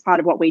think that's part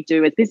of what we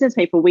do as business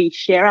people. We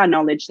share our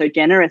knowledge so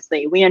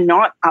generously. We are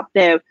not up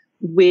there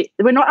we're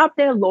not up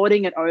there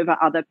lording it over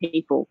other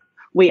people.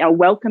 We are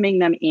welcoming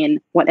them in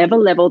whatever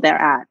level they're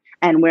at.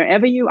 And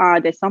wherever you are,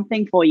 there's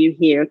something for you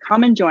here.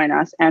 Come and join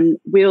us, and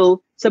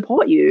we'll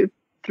support you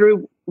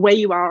through where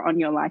you are on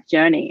your life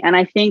journey. And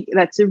I think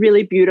that's a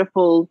really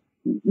beautiful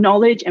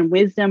knowledge and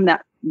wisdom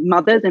that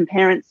mothers and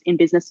parents in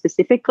business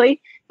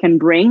specifically can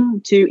bring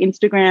to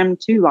Instagram,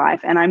 to life.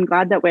 And I'm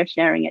glad that we're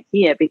sharing it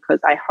here, because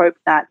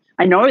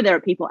I know there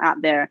are people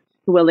out there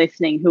who are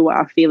listening who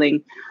are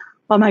feeling,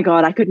 oh my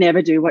God, I could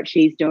never do what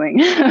she's doing.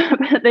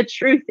 But the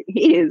truth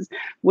is,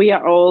 we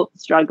are all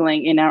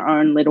struggling in our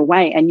own little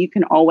way, and you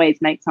can always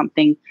make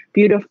something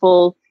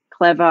beautiful,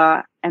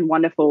 clever, and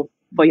wonderful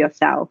for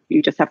yourself.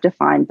 You just have to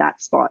find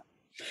that spot.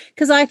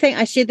 Because I think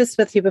I shared this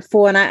with you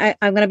before, and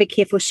I'm going to be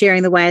careful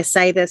sharing the way I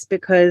say this,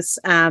 because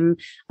I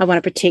want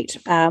to protect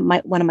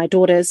one of my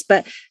daughters.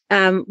 But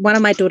one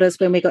of my daughters,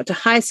 when we got to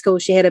high school,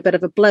 she had a bit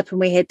of a blip, and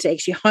we had to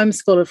actually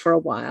homeschool her for a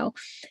while.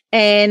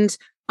 And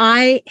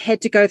I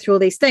had to go through all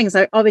these things.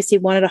 I obviously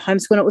wanted a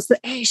homeschool, and it was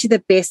actually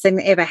the best thing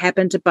that ever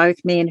happened to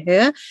both me and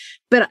her.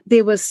 But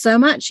there was so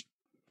much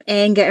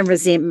anger and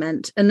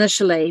resentment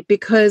initially,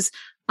 because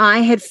I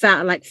had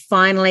felt like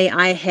finally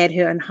I had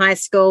her in high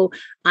school.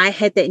 I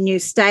had that new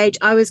stage.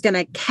 I was going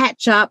to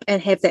catch up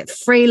and have that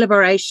free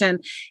liberation.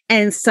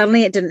 And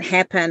suddenly it didn't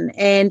happen.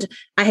 And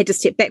I had to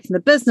step back from the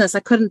business. I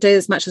couldn't do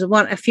as much as I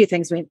want. A few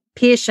things went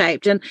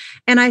pear-shaped. And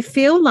I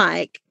feel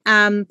like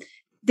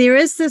there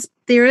is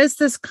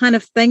this kind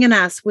of thing in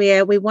us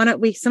where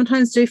we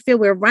sometimes do feel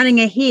we're running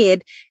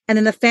ahead, and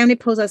then the family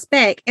pulls us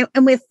back,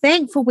 and we're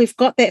thankful we've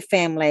got that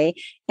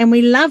family, and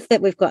we love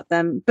that we've got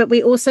them, but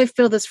we also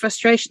feel this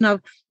frustration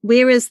of,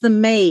 where is the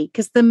me?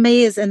 Because the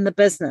me is in the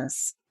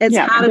business. It's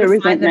harder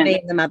to find the me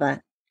in the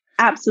mother.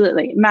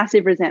 Absolutely.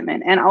 Massive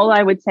resentment. And all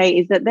I would say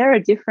is that there are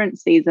different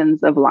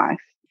seasons of life.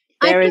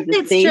 I think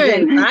that's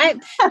true, right?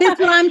 That's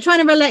what I'm trying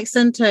to relax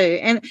into.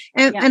 And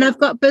I've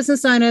got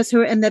business owners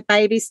who are in the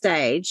baby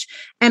stage,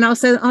 and I'll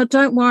say, oh,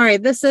 don't worry.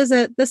 This is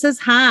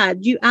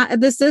hard.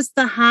 This is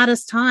the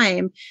hardest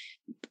time.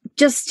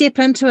 Just step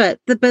into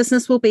it. The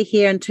business will be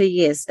here in 2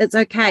 years. It's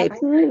okay.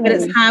 Absolutely. But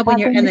it's hard when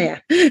you're in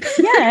there.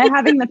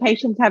 Having the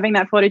patience, having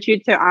that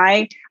fortitude. So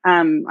I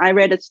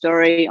read a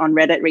story on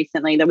Reddit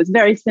recently that was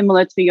very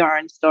similar to your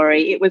own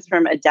story. It was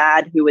from a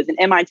dad who was an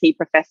MIT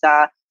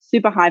professor,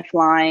 super high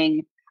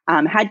flying,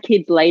 had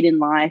kids late in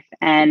life,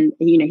 and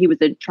he was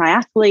a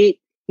triathlete.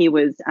 He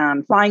was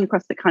flying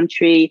across the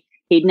country.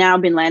 He'd now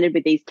been landed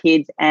with these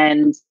kids,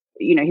 and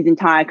his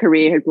entire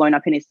career had blown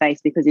up in his face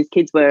because his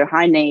kids were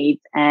high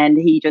needs, and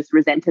he just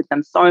resented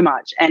them so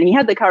much. And he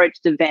had the courage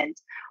to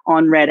vent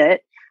on Reddit.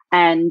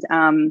 And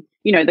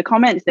the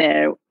comments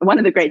there. One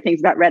of the great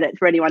things about Reddit,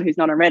 for anyone who's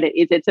not on Reddit,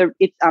 is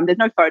there's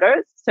no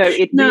photos, so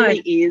it really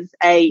is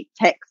a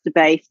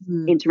text-based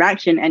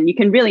interaction, and you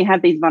can really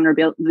have these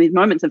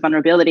moments of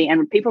vulnerability,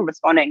 and people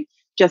responding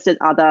just as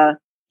other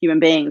human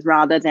beings,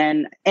 rather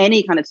than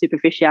any kind of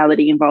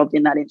superficiality involved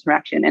in that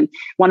interaction. And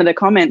one of the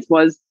comments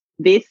was,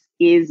 "This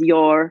is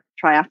your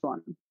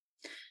triathlon.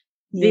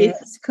 This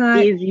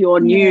is your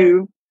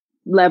new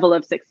level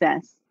of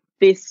success.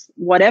 This,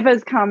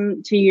 whatever's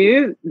come to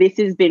you, this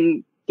has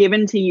been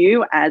given to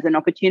you as an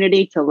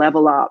opportunity to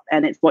level up.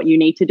 And it's what you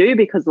need to do,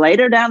 because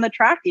later down the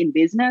track in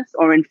business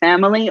or in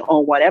family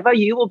or whatever,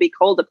 you will be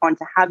called upon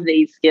to have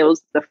these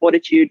skills, the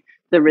fortitude,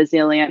 the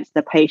resilience,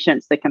 the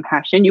patience, the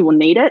compassion. You will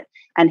need it.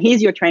 And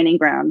here's your training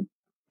ground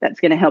that's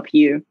going to help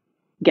you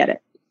get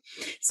it."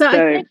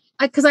 So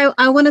because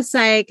I want to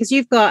say, because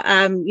you've got,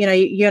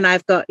 you and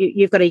I've got,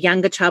 you've got a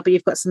younger child, but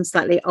you've got some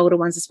slightly older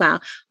ones as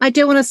well. I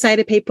do want to say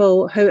to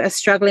people who are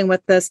struggling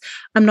with this,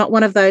 I'm not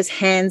one of those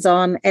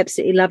hands-on,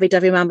 absolutely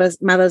lovey-dovey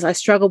mothers. I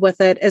struggle with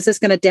it. Is this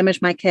going to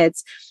damage my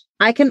kids?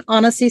 I can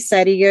honestly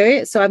say to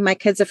you, so my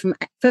kids are from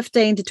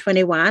 15 to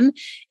 21,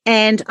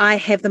 and I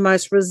have the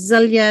most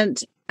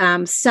resilient,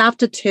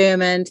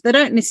 self-determined. They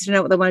don't necessarily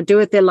know what they want to do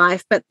with their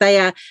life, but they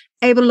are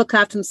able to look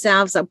after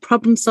themselves. They're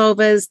problem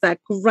solvers. They're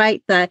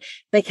great.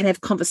 They can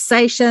have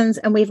conversations,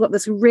 and we've got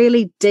this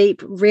really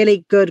deep,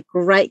 really good,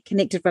 great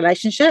connected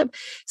relationship.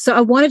 So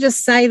I want to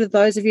just say to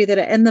those of you that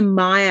are in the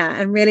mire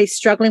and really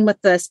struggling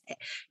with this,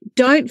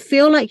 don't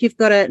feel like you've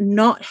got to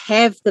not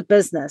have the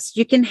business.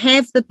 You can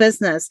have the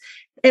business.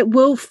 It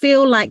will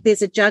feel like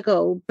there's a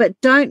juggle, but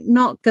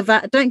don't give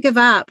up. Don't give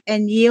up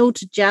and yield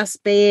to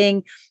just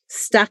being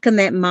stuck in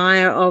that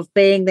mire of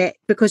being that,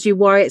 because you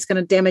worry it's going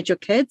to damage your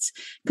kids,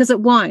 because it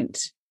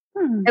won't.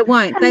 It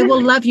won't. They will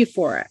love you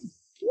for it.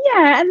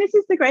 Yeah, and this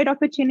is the great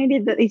opportunity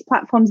that these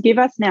platforms give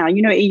us now.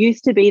 It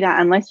used to be that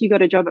unless you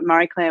got a job at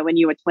Marie Claire when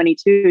you were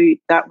 22,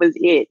 that was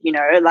it,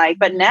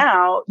 but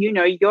now,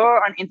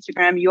 you're on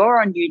Instagram, you're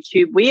on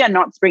YouTube. We are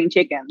not spring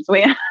chickens.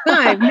 No,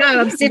 I'm definitely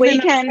not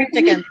spring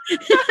chicken.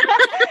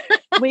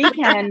 We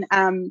can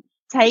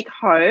take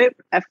hope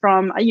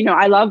from,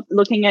 I love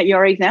looking at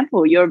your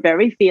example. You're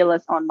very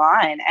fearless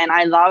online. And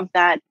I love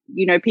that,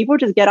 people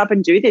just get up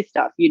and do this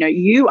stuff.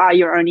 You are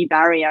your only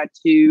barrier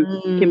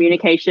to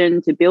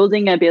communication, to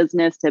building a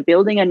business, to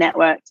building a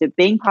network, to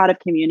being part of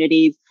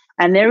communities.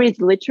 And there is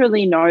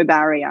literally no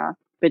barrier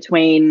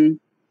between,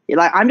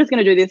 like, I'm just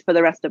going to do this for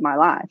the rest of my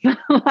life. And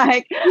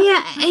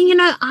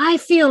I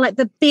feel like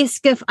the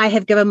best gift I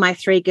have given my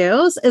 3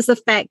 girls is the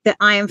fact that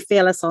I am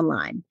fearless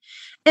online.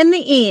 In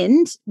the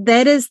end,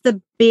 that is the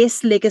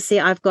best legacy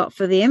I've got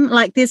for them.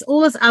 Like, there's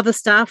all this other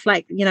stuff,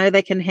 like,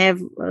 they can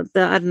have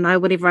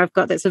whatever I've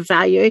got that's of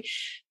value.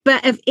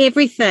 But of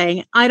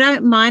everything, I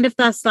don't mind if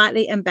they're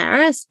slightly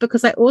embarrassed,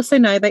 because I also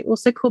know they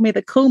also call me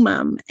the cool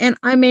mum. And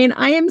I mean,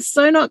 I am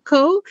so not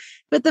cool,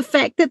 but the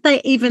fact that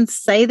they even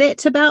say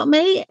that about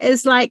me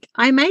is like,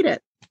 I made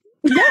it.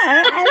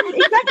 Yeah, and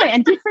exactly.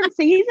 And different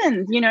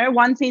seasons,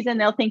 one season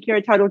they'll think you're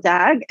a total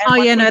dag.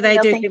 And they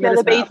do think you're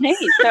the bee's knees.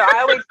 So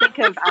I always think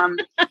of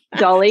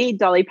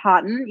Dolly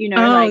Parton,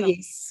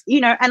 yes.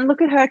 And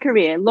look at her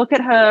career, look at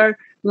her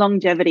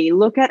longevity,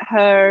 look at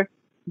her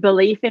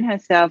belief in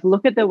herself,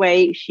 look at the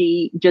way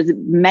she just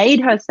made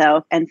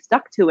herself and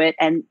stuck to it.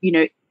 And,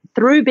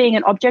 through being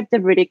an object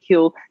of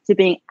ridicule to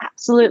being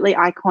absolutely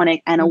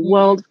iconic and a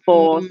world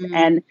force.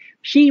 And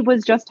she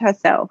was just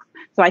herself.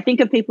 So I think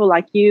of people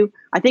like you,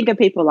 I think of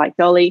people like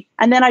Dolly,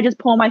 and then I just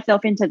pour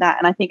myself into that.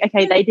 And I think,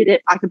 okay, they did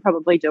it, I could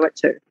probably do it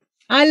too.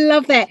 I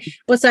love that.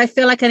 Well, so I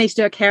feel like I need to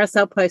do a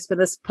carousel post when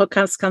this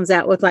podcast comes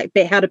out with like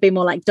how to be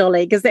more like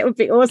Dolly, because that would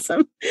be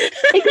awesome.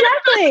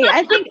 Exactly.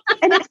 I think,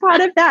 and it's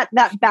part of that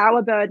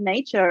bowerbird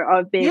nature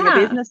of being a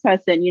business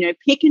person,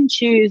 pick and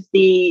choose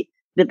the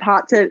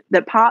parts of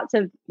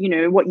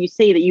what you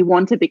see that you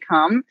want to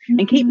become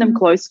and keep them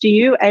close to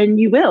you, and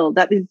you will.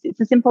 It's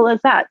as simple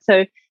as that.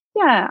 So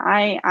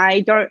yeah,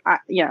 I'm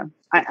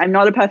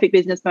not a perfect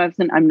business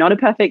person. I'm not a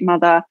perfect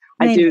mother.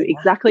 I do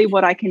exactly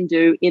what I can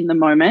do in the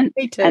moment.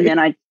 Me too. And then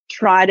I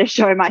try to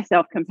show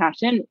myself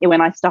compassion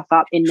when I stuff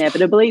up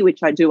inevitably,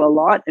 which I do a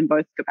lot in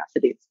both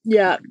capacities.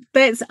 Yeah,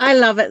 I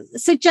love it.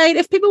 So Jade,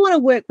 if people want to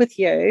work with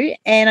you,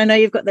 and I know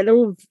you've got the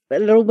little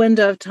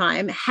window of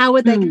time, how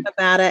would they go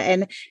about it,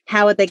 and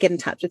how would they get in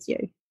touch with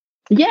you?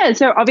 Yeah,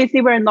 so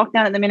obviously we're in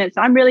lockdown at the minute,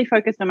 so I'm really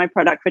focused on my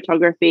product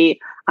photography.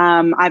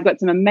 I've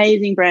got some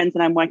amazing brands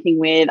that I'm working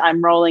with.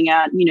 I'm rolling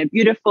out,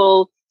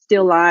 beautiful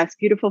still lifes,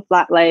 beautiful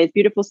flat lays,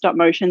 beautiful stop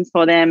motions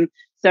for them.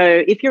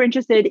 So if you're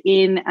interested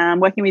in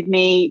working with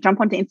me, jump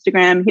onto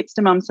Instagram,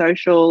 Hipster Mum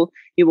Social.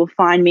 You will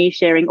find me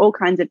sharing all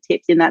kinds of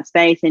tips in that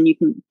space, and you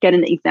can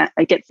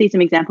see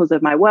some examples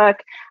of my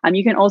work.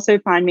 You can also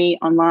find me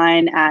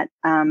online at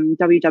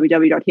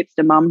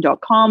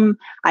www.hipstermum.com.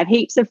 I have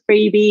heaps of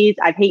freebies.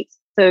 I have heaps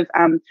of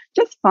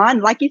just fun,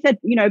 like you said,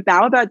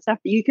 bowerbird stuff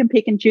that you can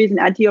pick and choose and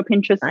add to your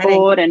Pinterest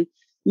board. And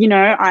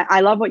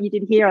I love what you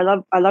did here. I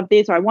love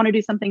this, or I want to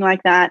do something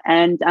like that.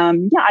 And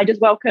I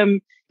just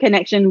welcome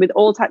connection with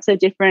all types of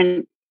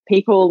different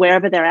people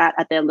wherever they're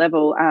at their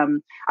level.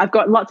 I've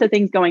got lots of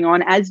things going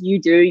on, as you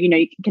do. You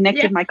can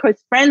connect with my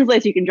close friends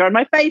list. You can join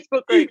my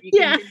Facebook group. You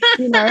can,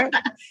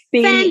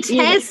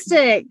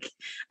 fantastic.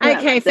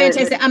 Okay,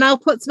 fantastic. And I'll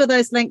put some of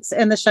those links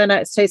in the show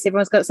notes too, so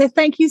everyone's got it. So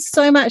thank you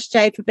so much,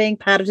 Jade, for being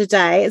part of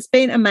today. It's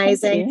been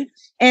amazing.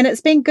 And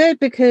it's been good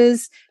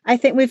because I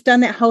think we've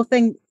done that whole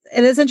thing.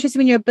 It is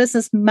interesting when you're a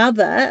business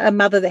mother, a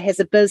mother that has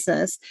a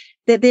business,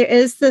 that there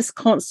is this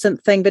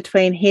constant thing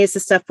between here's the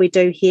stuff we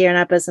do here in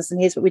our business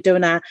and here's what we do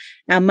in our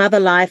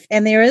mother life.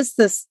 And there is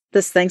this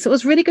thing. So it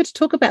was really good to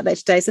talk about that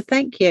today. So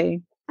thank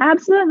you.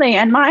 Absolutely.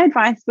 And my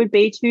advice would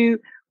be to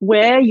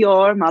wear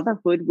your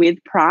motherhood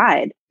with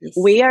pride. Yes.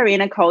 We are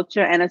in a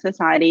culture and a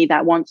society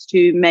that wants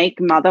to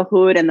make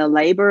motherhood and the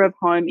labor of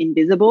home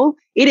invisible.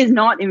 It is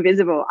not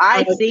invisible.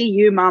 I see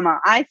you, mama.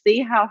 I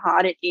see how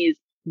hard it is.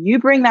 You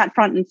bring that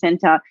front and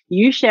center.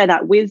 You share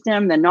that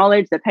wisdom, the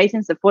knowledge, the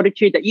patience, the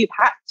fortitude that you've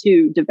had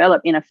to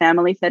develop in a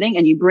family setting,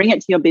 and you bring it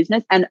to your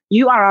business, and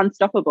you are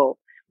unstoppable.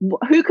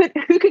 Who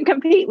can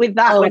compete with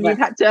that when you've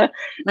had to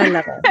I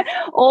love it.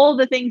 all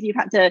the things you've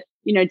had to,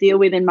 deal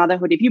with in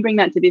motherhood? If you bring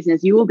that to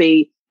business, you will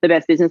be the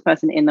best business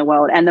person in the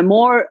world. And the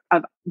more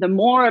of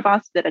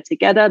us that are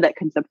together, that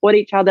can support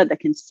each other, that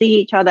can see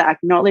each other,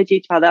 acknowledge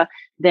each other,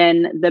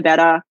 then the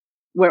better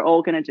we're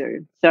all going to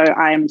do. So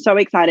I'm so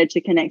excited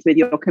to connect with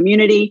your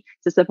community,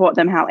 to support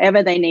them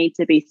however they need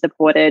to be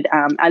supported.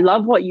 I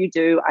love what you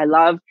do. I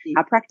love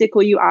how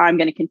practical you are. I'm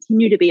going to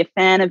continue to be a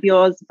fan of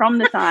yours from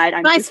the side.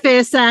 I'm vice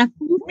versa.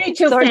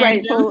 So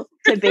grateful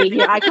to be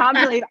here. I can't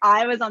believe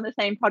I was on the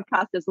same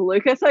podcast as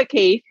Lucas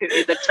O'Keefe, who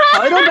is a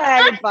total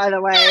babe, by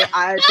the way.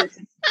 I just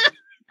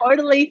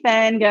totally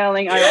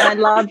fangirling. I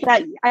love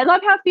that. I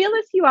love how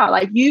fearless you are.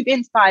 Like, you've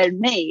inspired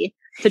me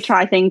to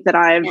try things that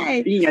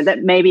that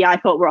maybe I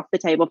thought were off the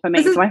table for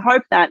me. So I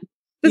hope that,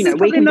 we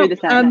can do the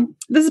same.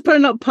 This is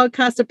probably not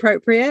podcast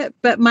appropriate,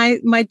 but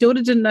my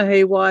daughter didn't know who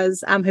he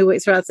was, who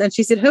works for us. And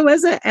she said, "Who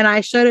is it?" And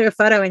I showed her a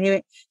photo,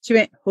 and she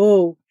went,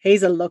 "Oh,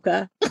 he's a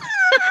looker."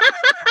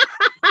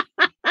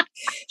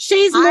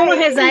 She's more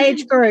his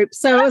age group,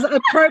 so it was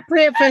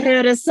appropriate for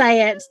her to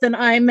say it than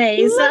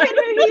me. Look at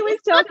who he was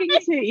talking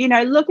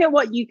to. Look at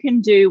what you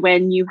can do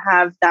when you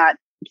have that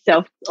it's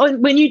not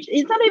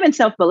even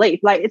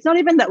self-belief. Like, it's not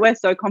even that we're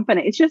so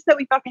confident. It's just that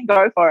we fucking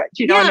go for it.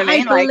 Do you know what I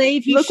mean? I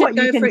believe you should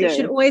go for it. You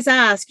should always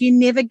ask. You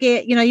never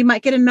get, you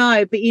might get a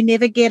no, but you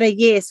never get a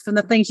yes from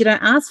the things you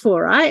don't ask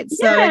for, right?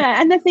 So,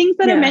 and the things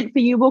that are meant for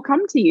you will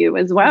come to you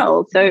as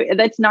well. So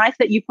that's nice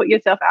that you put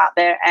yourself out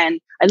there.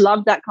 And I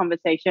love that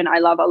conversation. I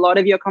love a lot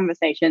of your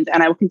conversations,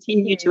 and I will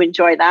continue to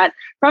enjoy that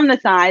from the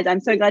side.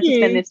 I'm so glad to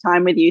spend this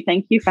time with you.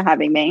 Thank you for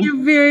having me.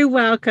 You're very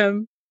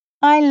welcome.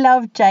 I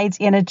love Jade's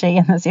energy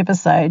in this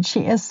episode.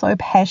 She is so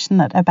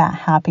passionate about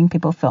helping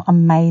people feel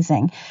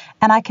amazing.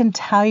 And I can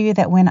tell you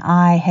that when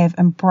I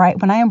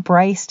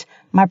embraced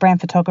my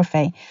brand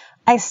photography,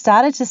 I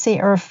started to see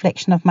a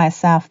reflection of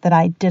myself that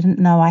I didn't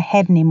know I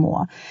had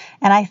anymore.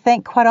 And I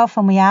think quite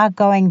often we are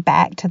going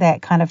back to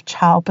that kind of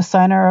child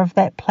persona of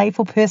that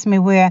playful person we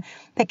were,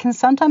 that can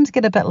sometimes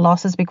get a bit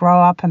lost as we grow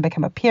up and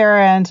become a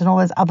parent and all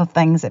those other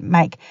things that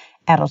make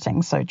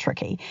adulting so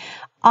tricky.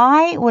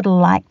 I would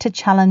like to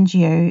challenge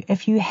you,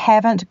 if you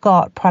haven't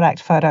got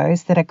product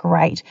photos that are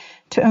great,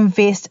 to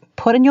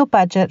put in your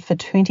budget for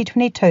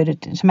 2022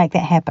 to make that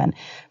happen.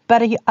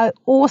 But I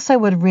also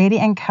would really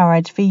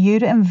encourage for you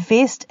to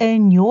invest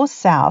in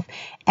yourself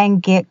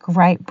and get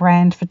great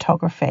brand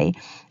photography.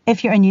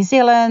 If you're in New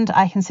Zealand,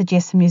 I can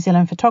suggest some New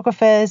Zealand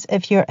photographers.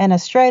 If you're in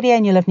Australia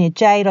and you live near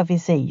Jade,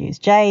 obviously use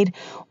Jade,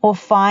 or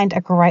find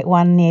a great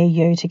one near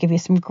you to give you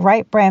some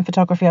great brand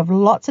photography of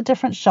lots of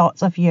different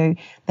shots of you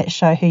that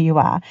show who you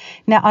are.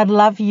 Now, I'd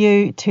love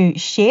you to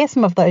share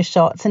some of those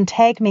shots and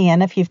tag me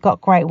in if you've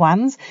got great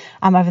ones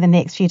over the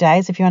next few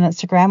days. If you're on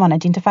Instagram on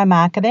Identify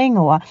Marketing,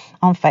 or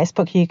on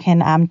Facebook, you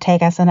can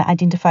tag us in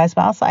Identify as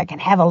well, so I can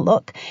have a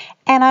look.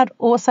 And I'd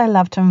also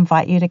love to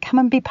invite you to come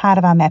and be part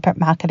of our Map It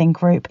Marketing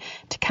group,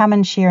 to come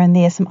and share in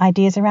there some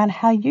ideas around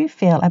how you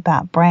feel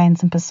about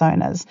brands and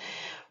personas.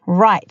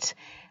 Right.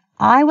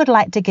 I would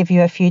like to give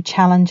you a few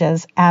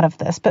challenges out of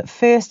this, but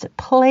first,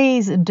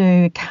 please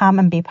do come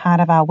and be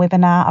part of our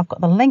webinar. I've got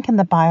the link in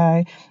the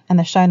bio and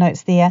the show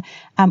notes there,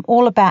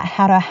 all about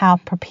how to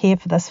prepare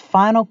for this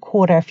final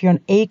quarter if you're an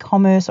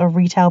e-commerce or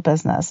retail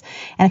business.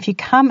 And if you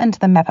come into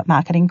the Map It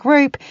Marketing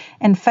group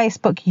in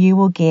Facebook, you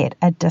will get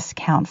a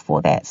discount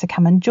for that. So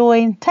come and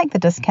join, take the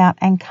discount,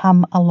 and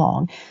come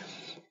along.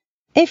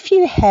 If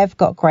you have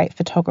got great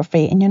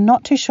photography and you're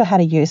not too sure how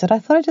to use it, I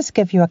thought I'd just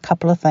give you a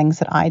couple of things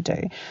that I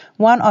do.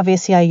 One,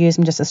 obviously, I use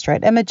them just as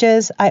straight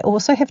images. I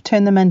also have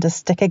turned them into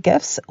sticker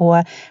GIFs,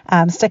 or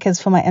stickers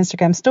for my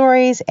Instagram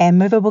stories, and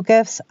movable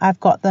GIFs.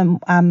 I've got them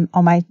on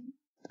my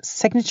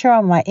signature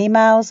on my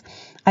emails.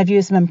 I've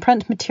used them in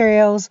print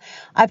materials.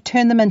 I've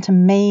turned them into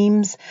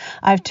memes.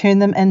 I've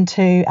turned them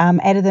into,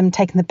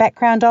 taken the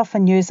background off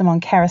and used them on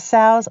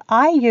carousels.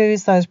 I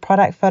use those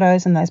product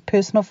photos and those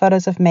personal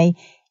photos of me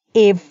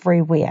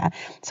everywhere.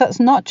 So it's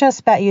not just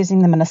about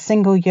using them in a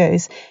single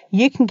use.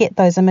 You can get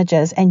those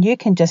images and you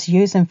can just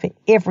use them for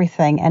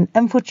everything and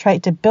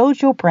infiltrate to build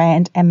your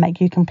brand and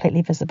make you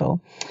completely visible.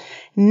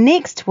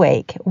 Next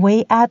week,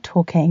 we are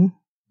talking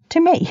to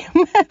me.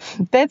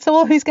 That's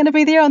all who's going to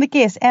be there on the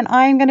guest. And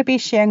I'm going to be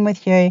sharing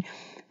with you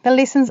the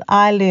lessons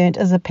I learned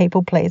as a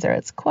people pleaser.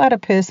 It's quite a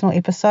personal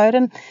episode,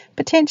 and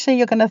potentially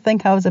you're going to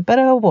think I was a bit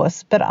of a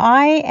wuss, but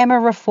I am a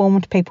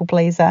reformed people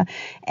pleaser,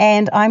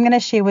 and I'm going to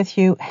share with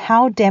you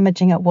how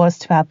damaging it was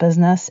to our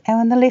business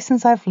and the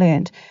lessons I've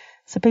learned.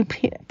 So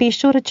be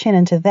sure to tune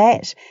into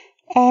that.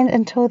 And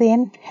until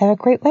then, have a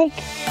great week.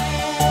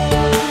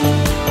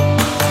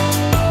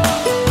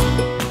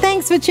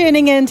 Thanks for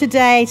tuning in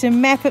today to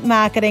Map It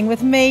Marketing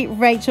with me,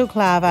 Rachel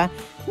Klaver.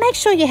 Make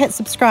sure you hit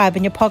subscribe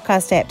in your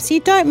podcast app so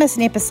you don't miss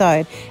an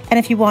episode. And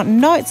if you want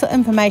notes or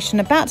information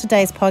about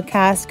today's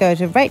podcast, go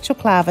to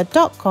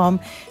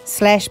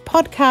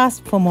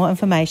rachelklaver.com/podcast for more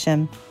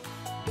information.